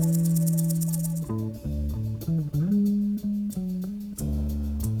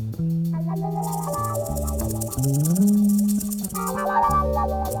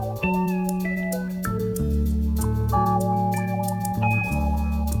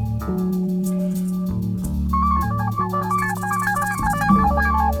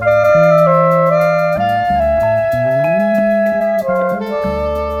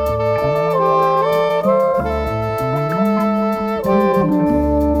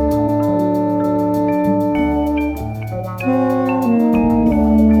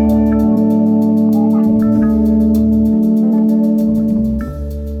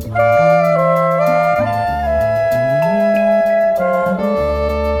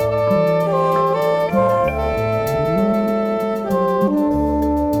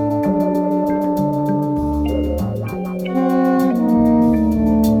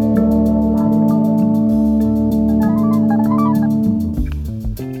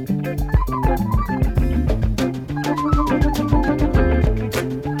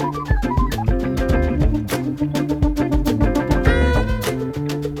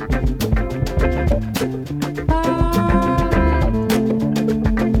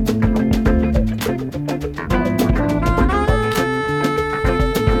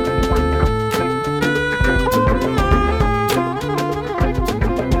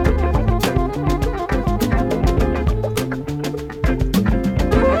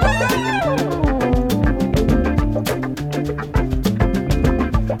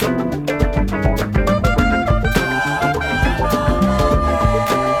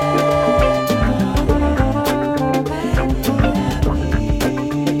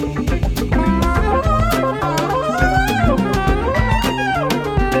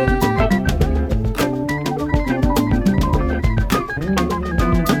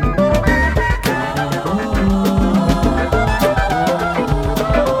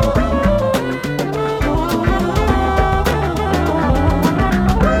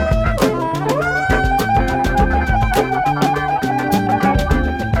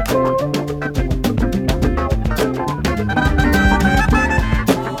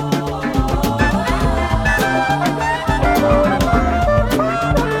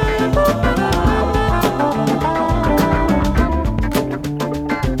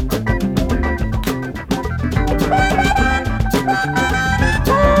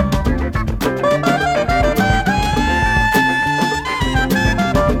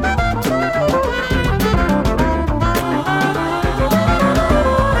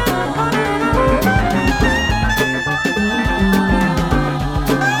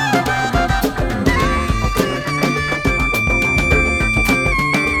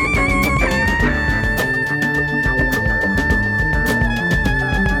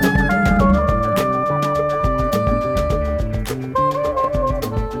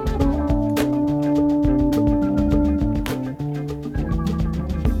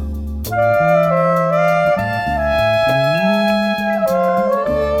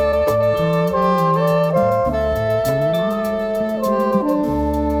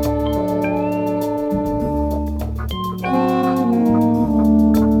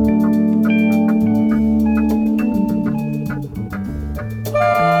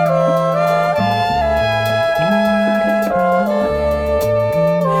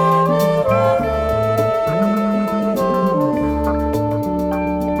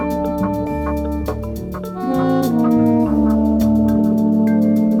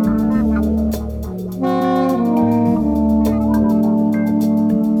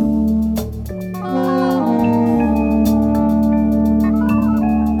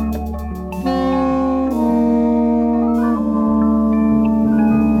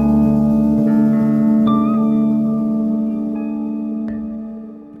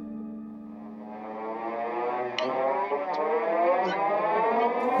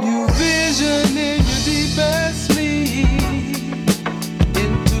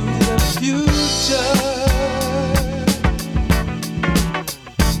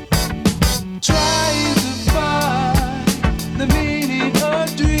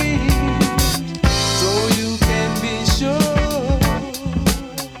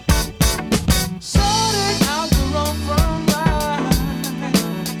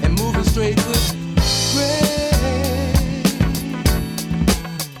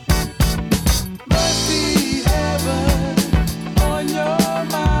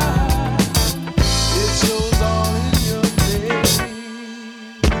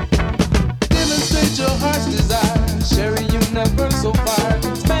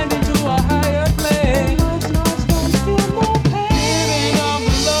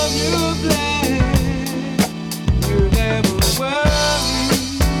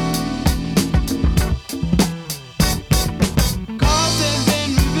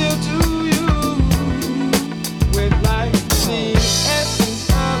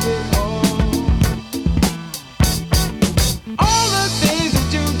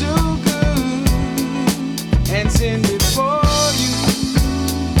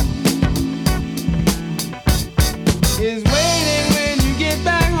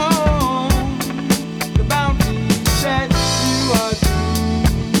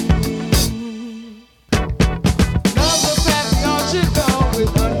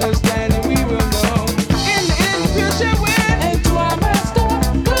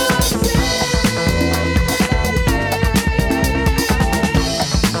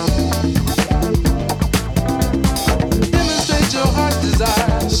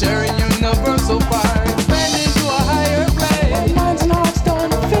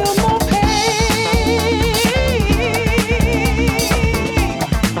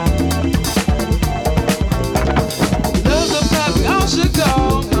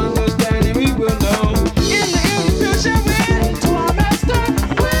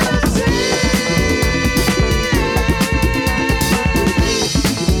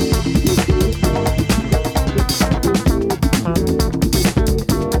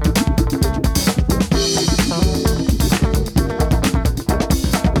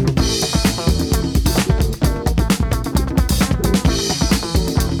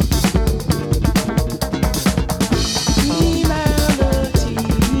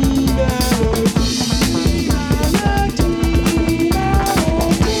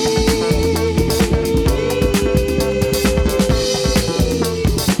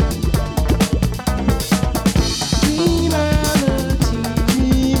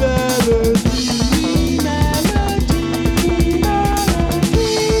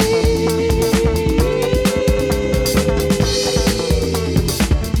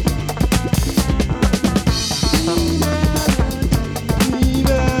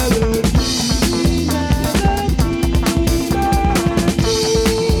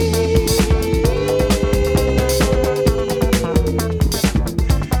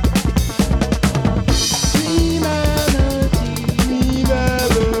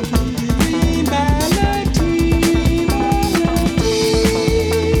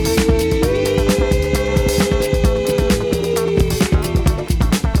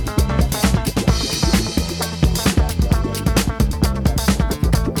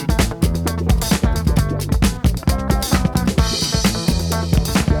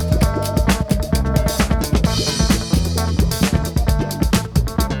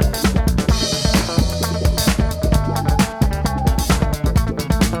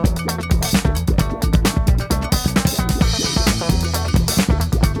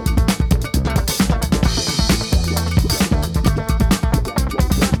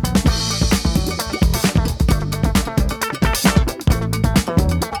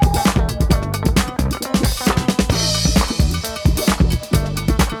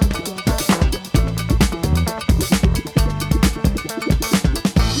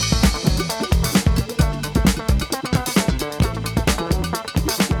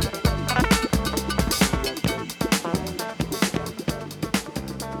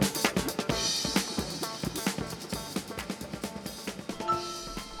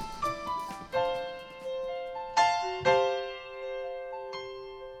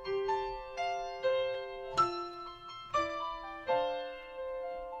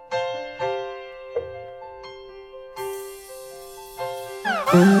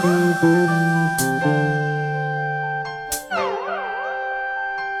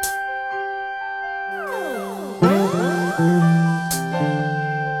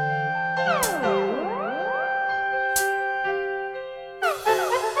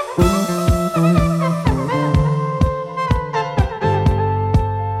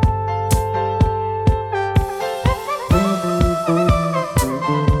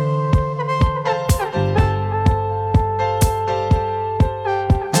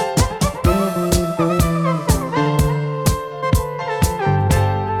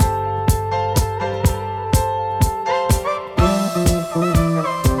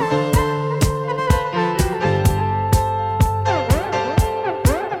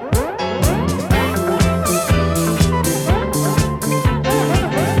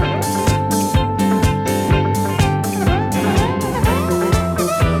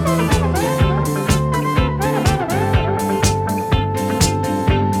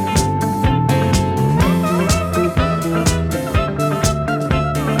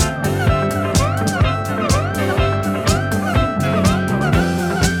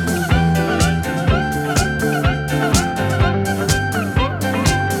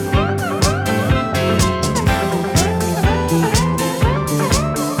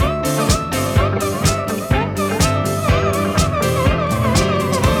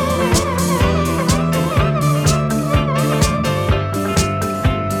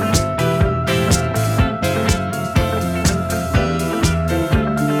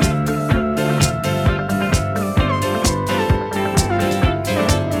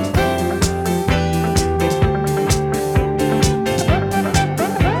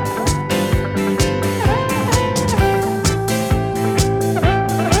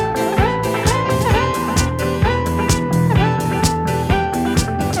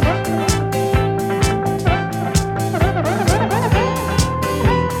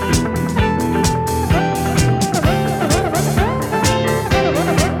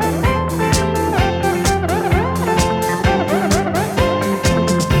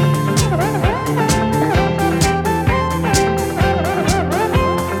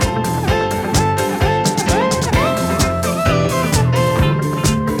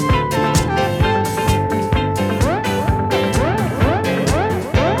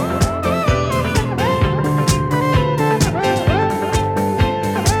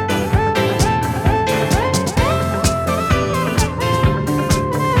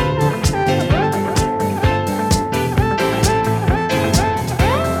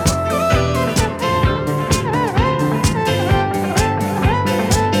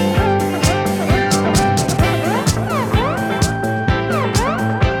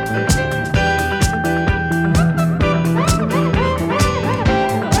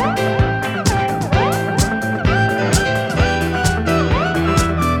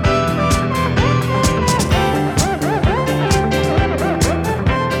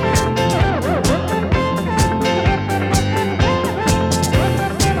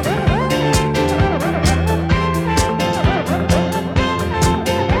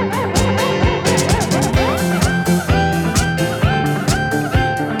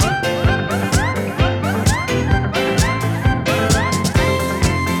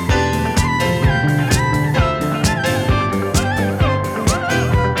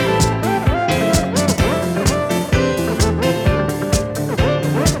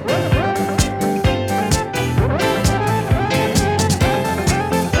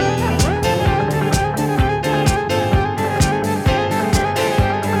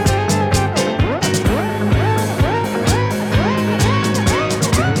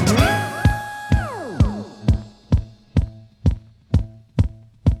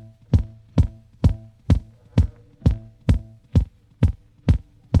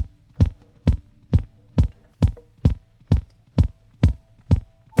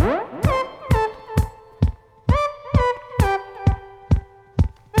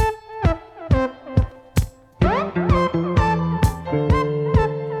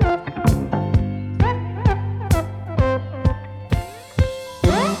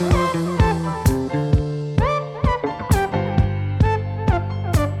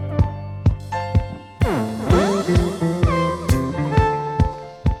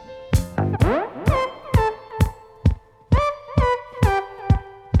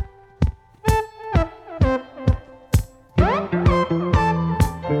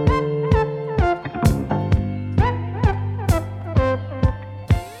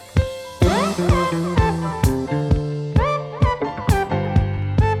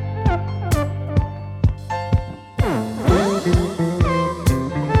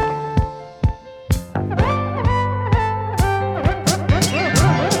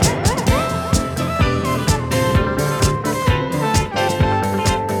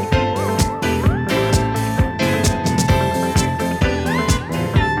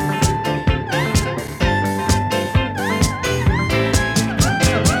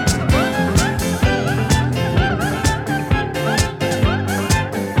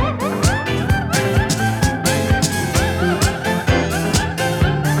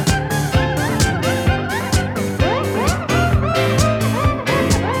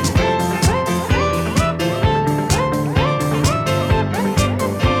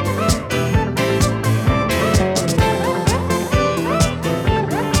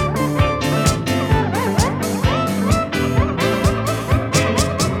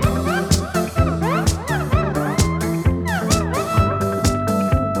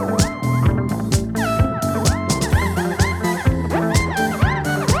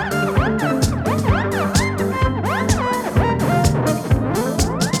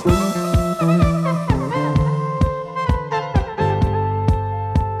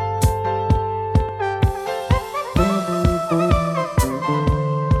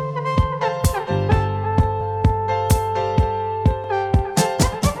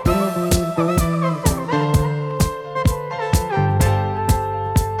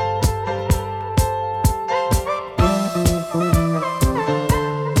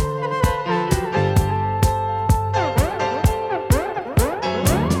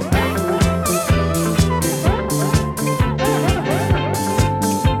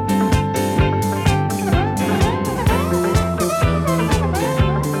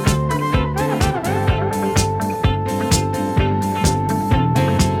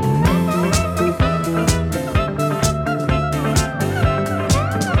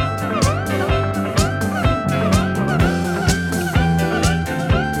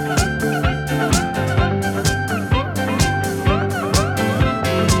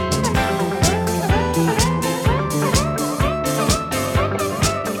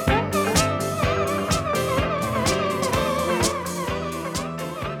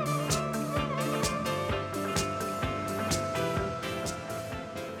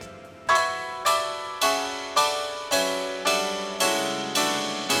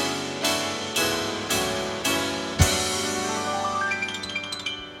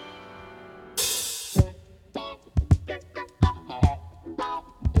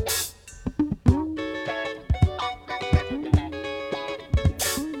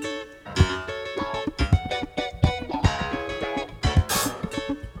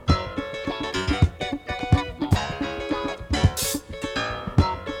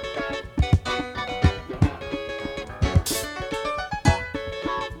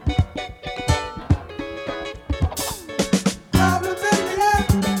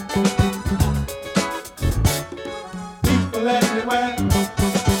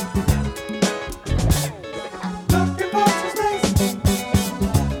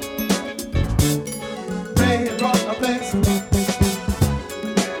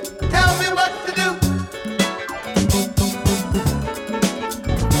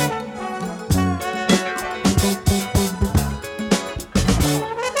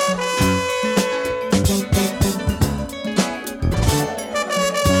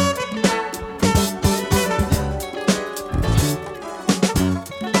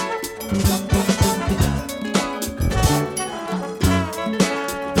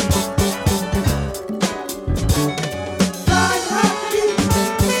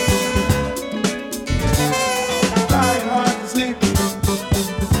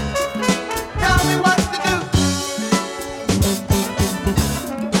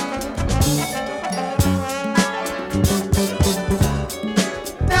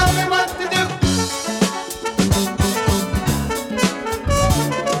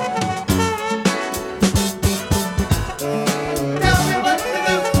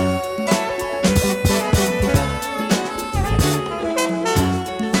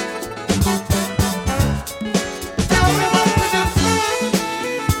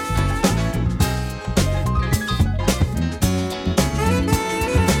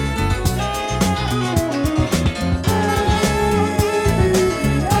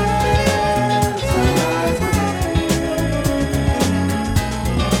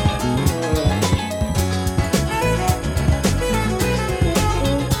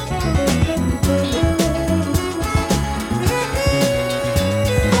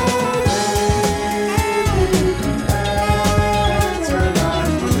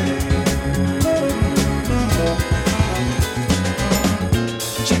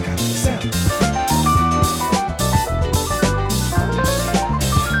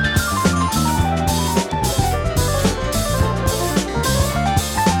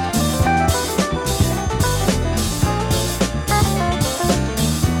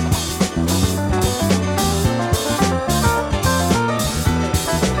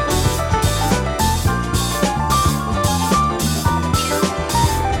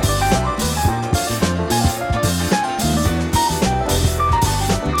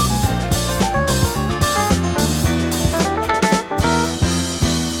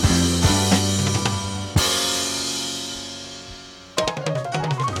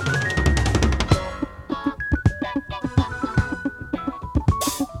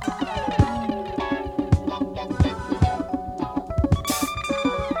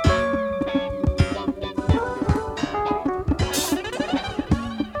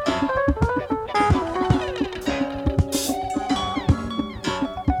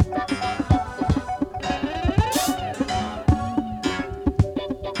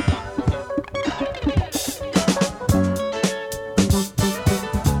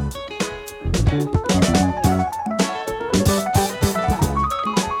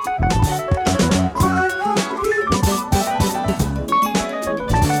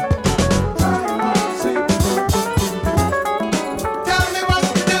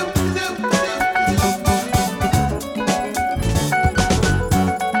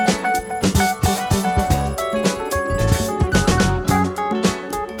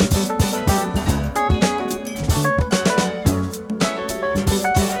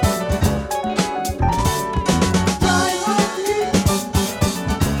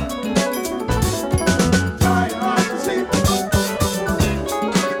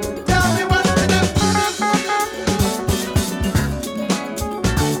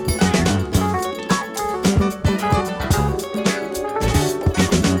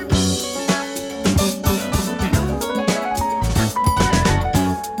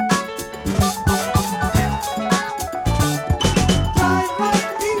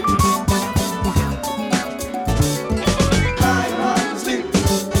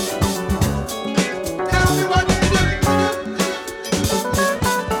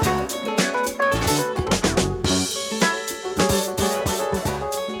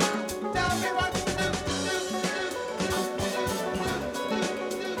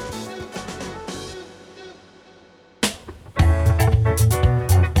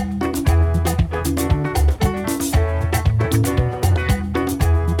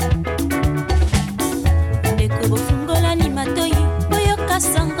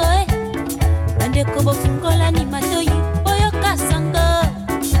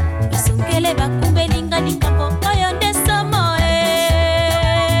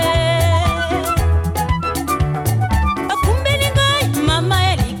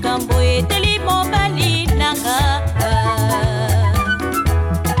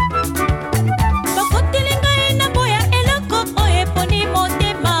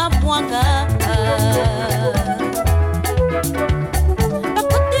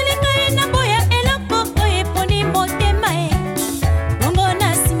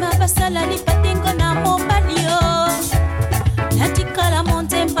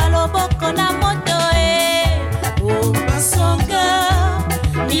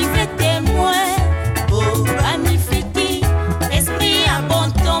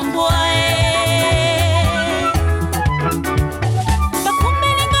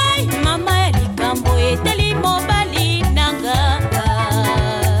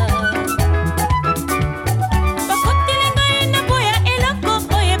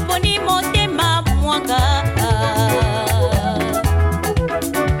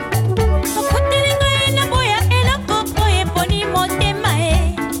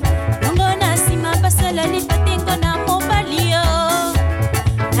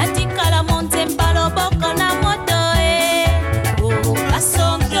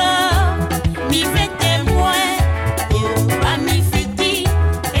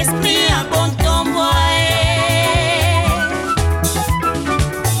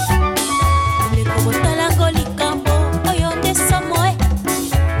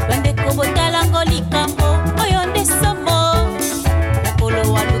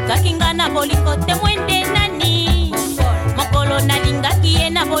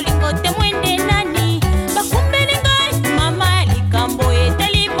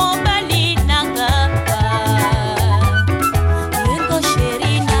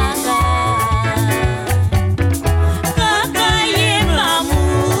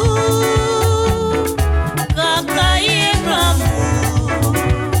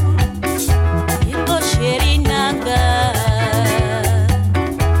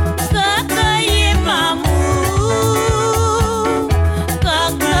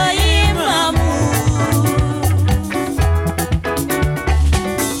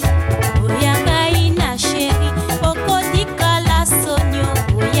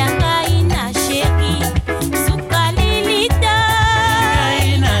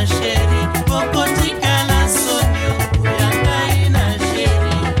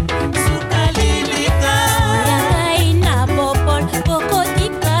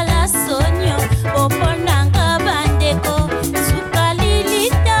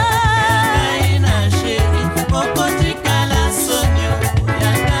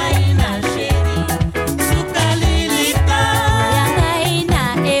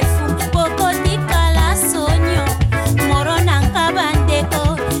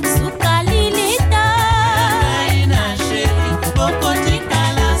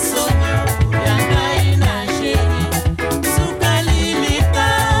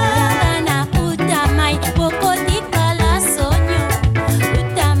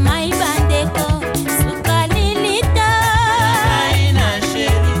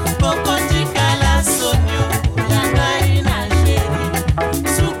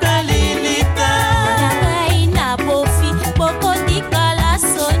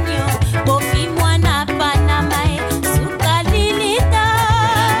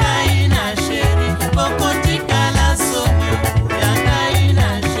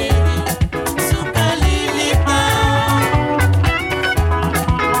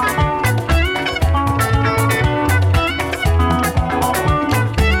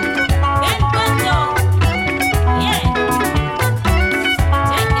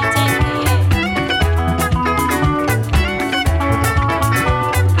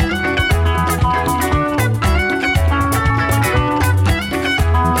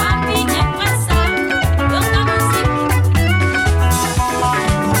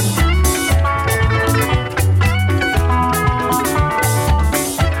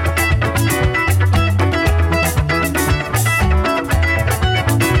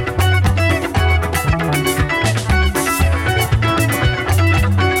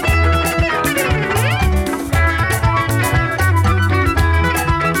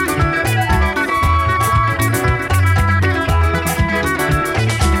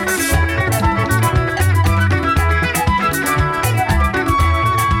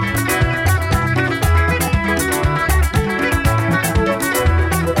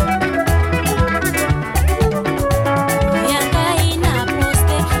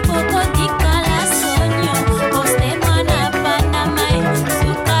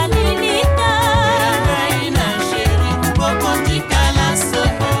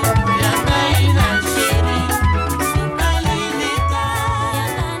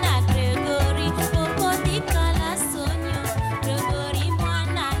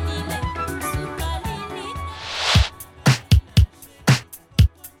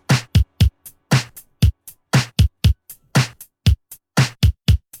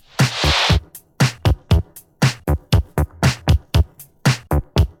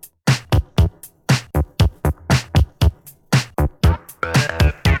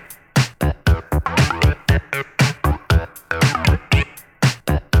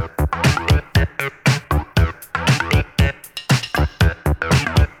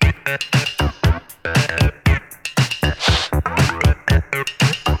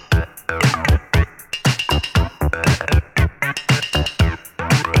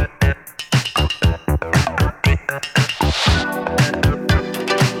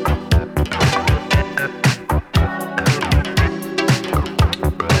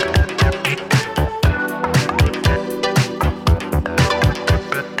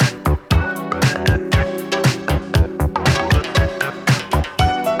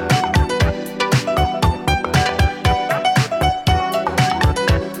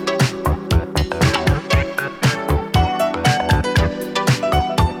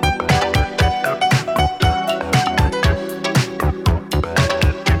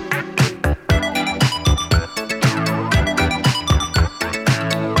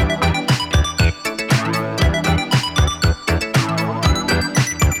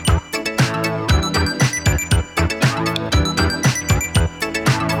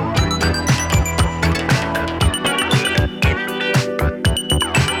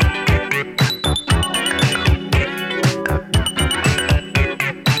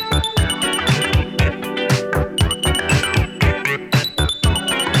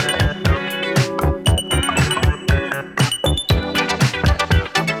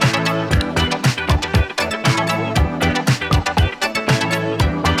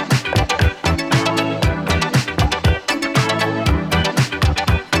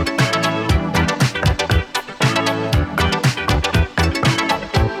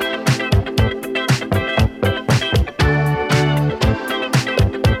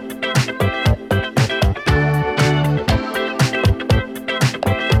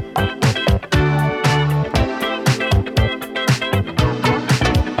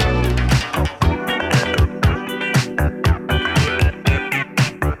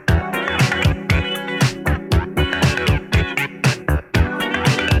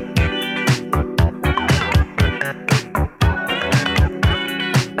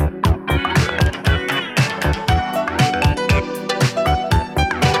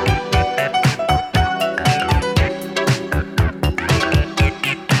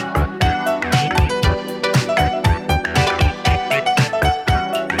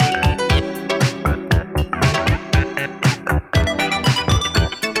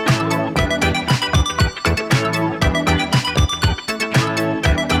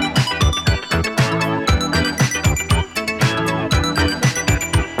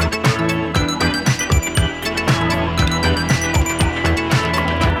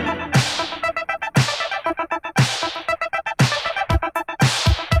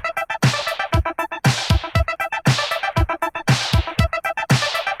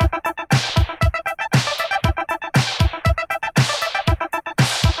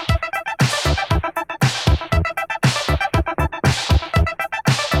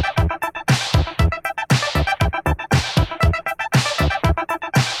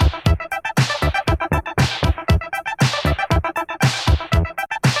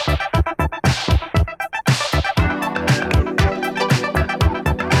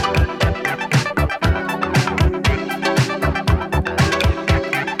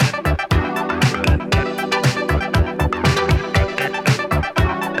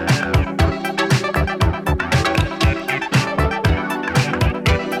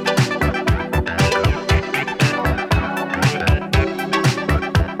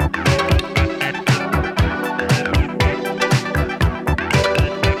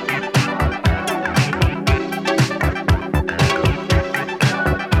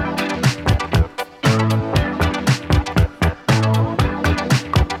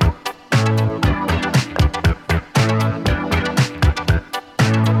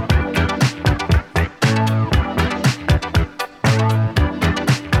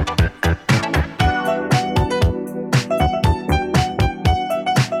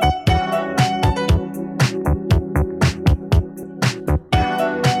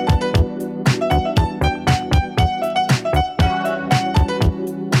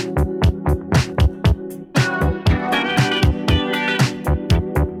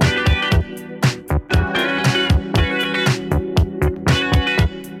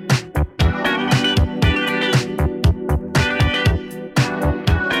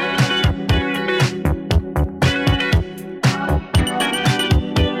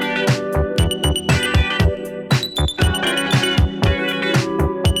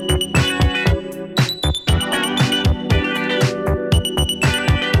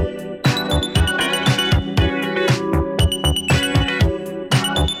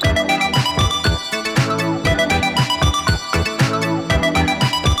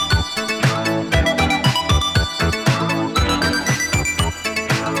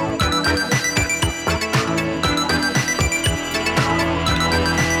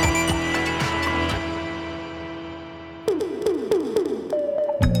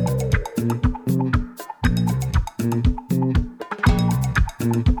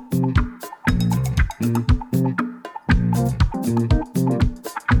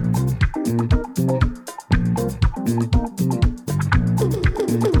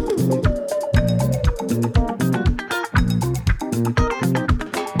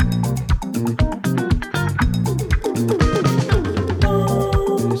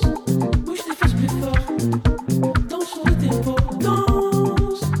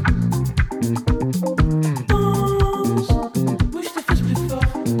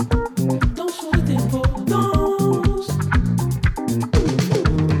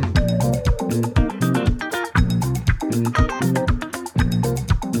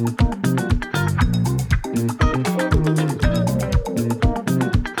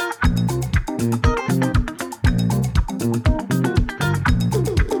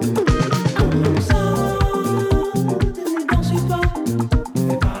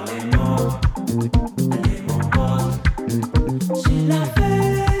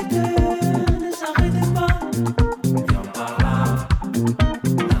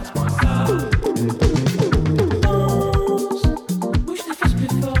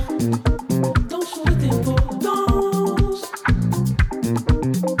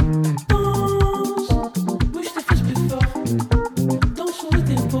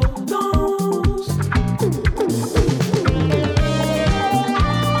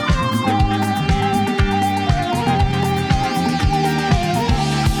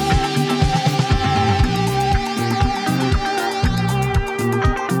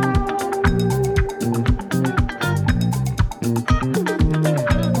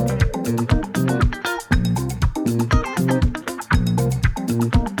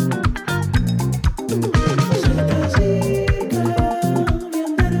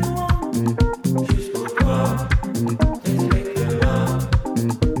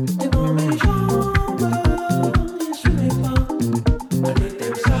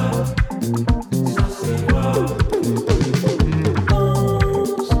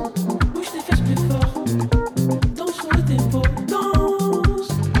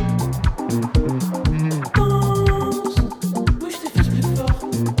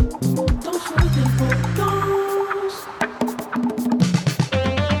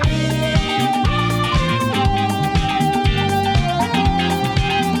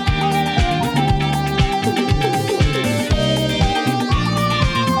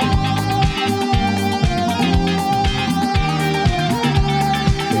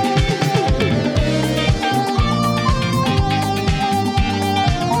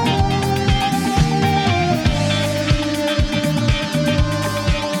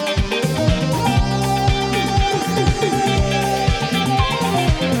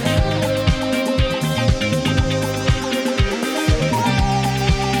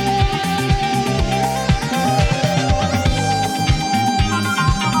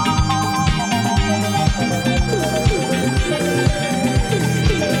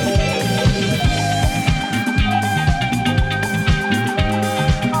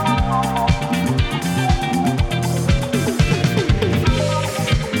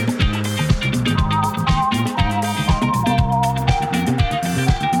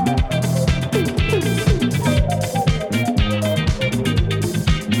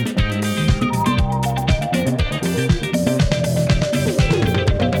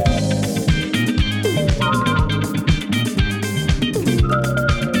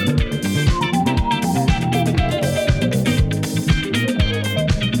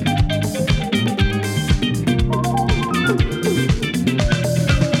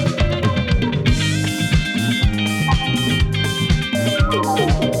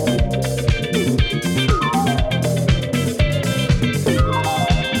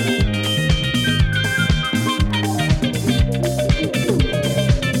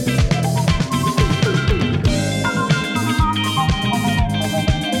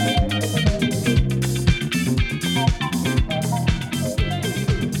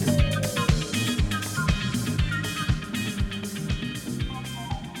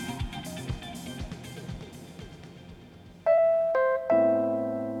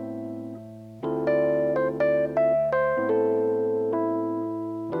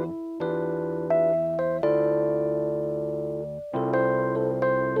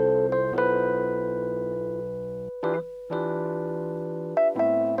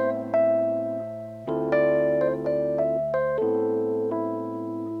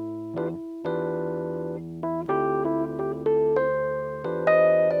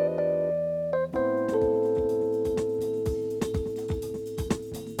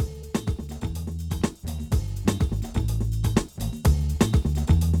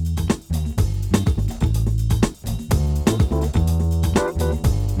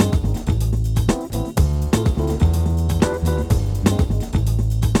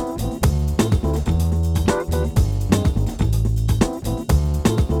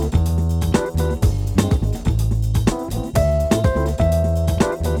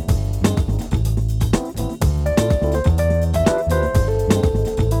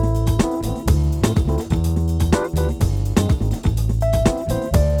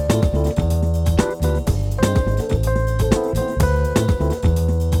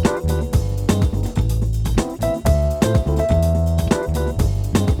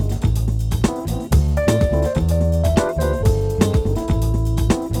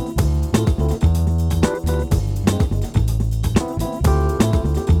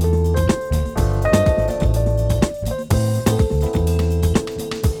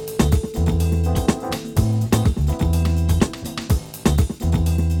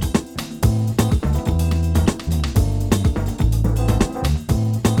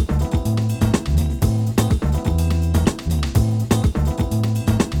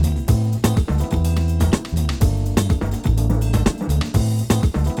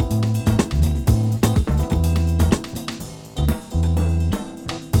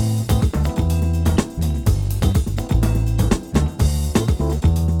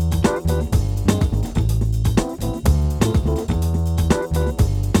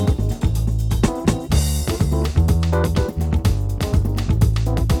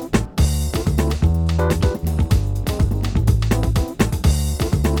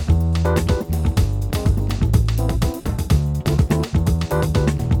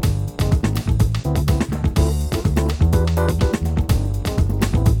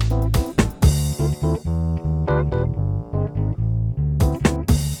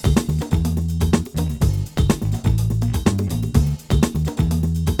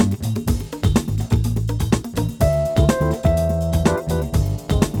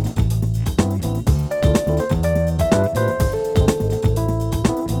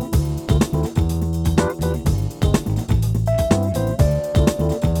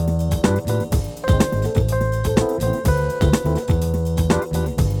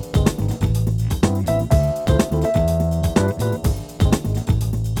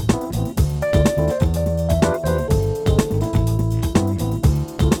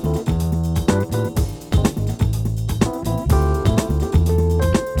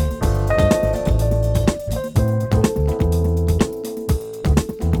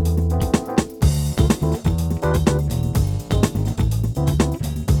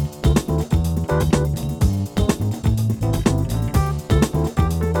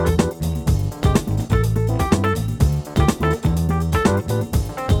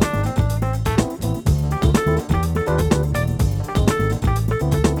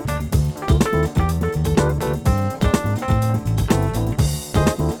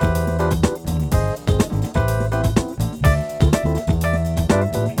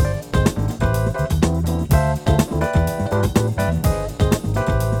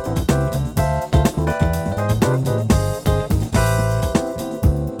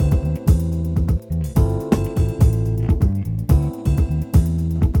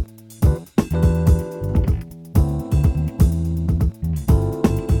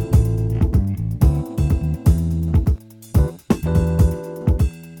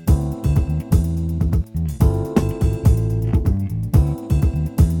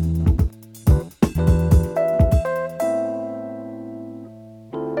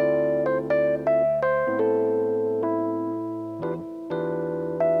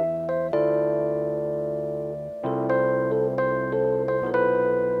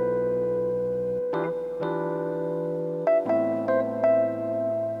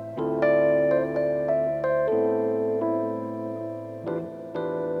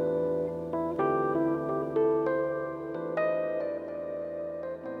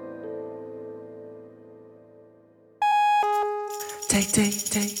 Me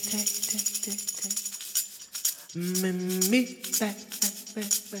back.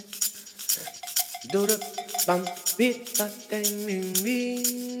 Do the bump beat, but then me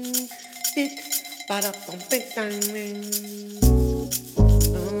beat, but up on big time.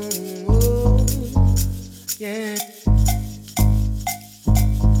 Oh, yeah.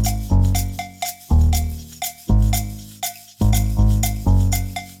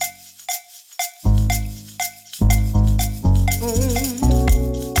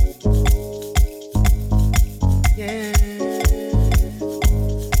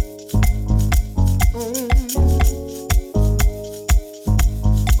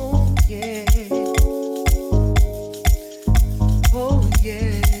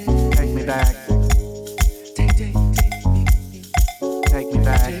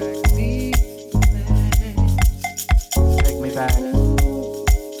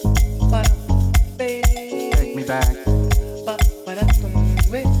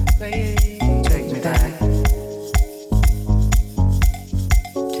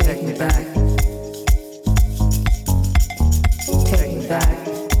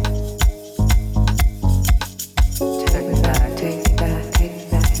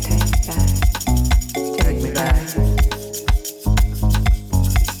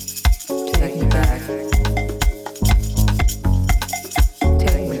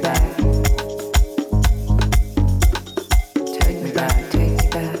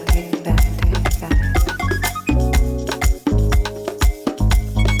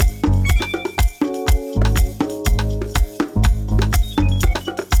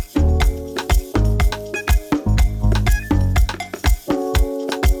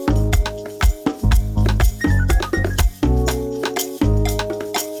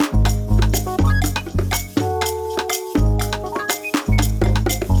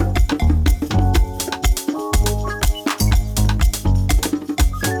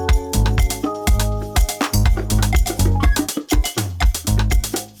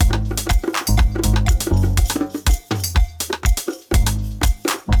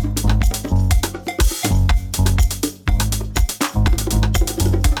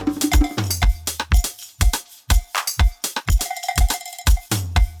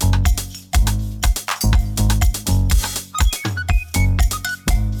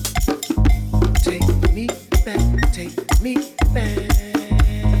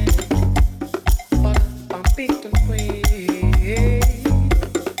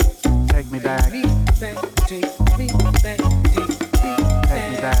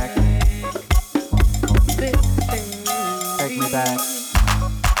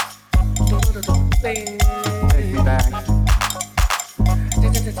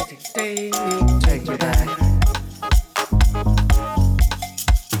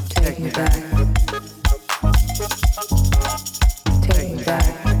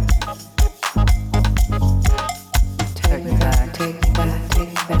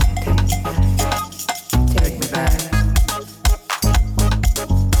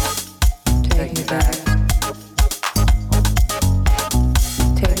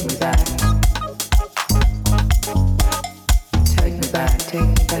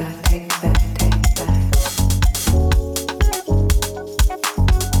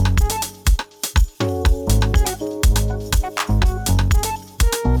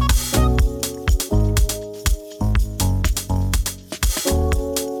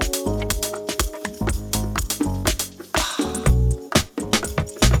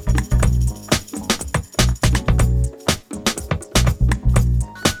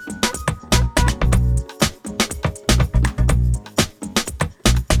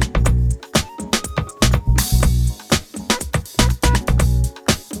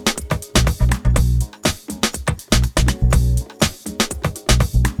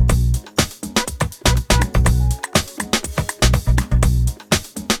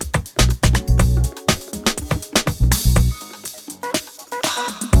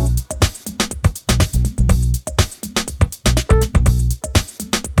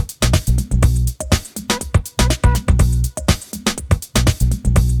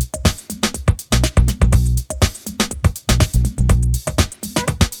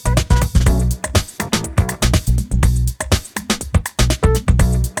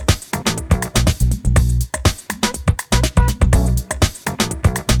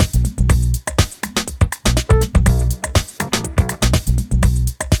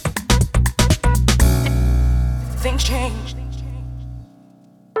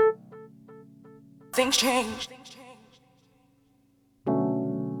 Things change.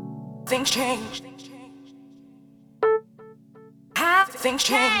 Things change. Things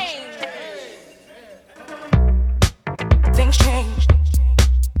change. Things change.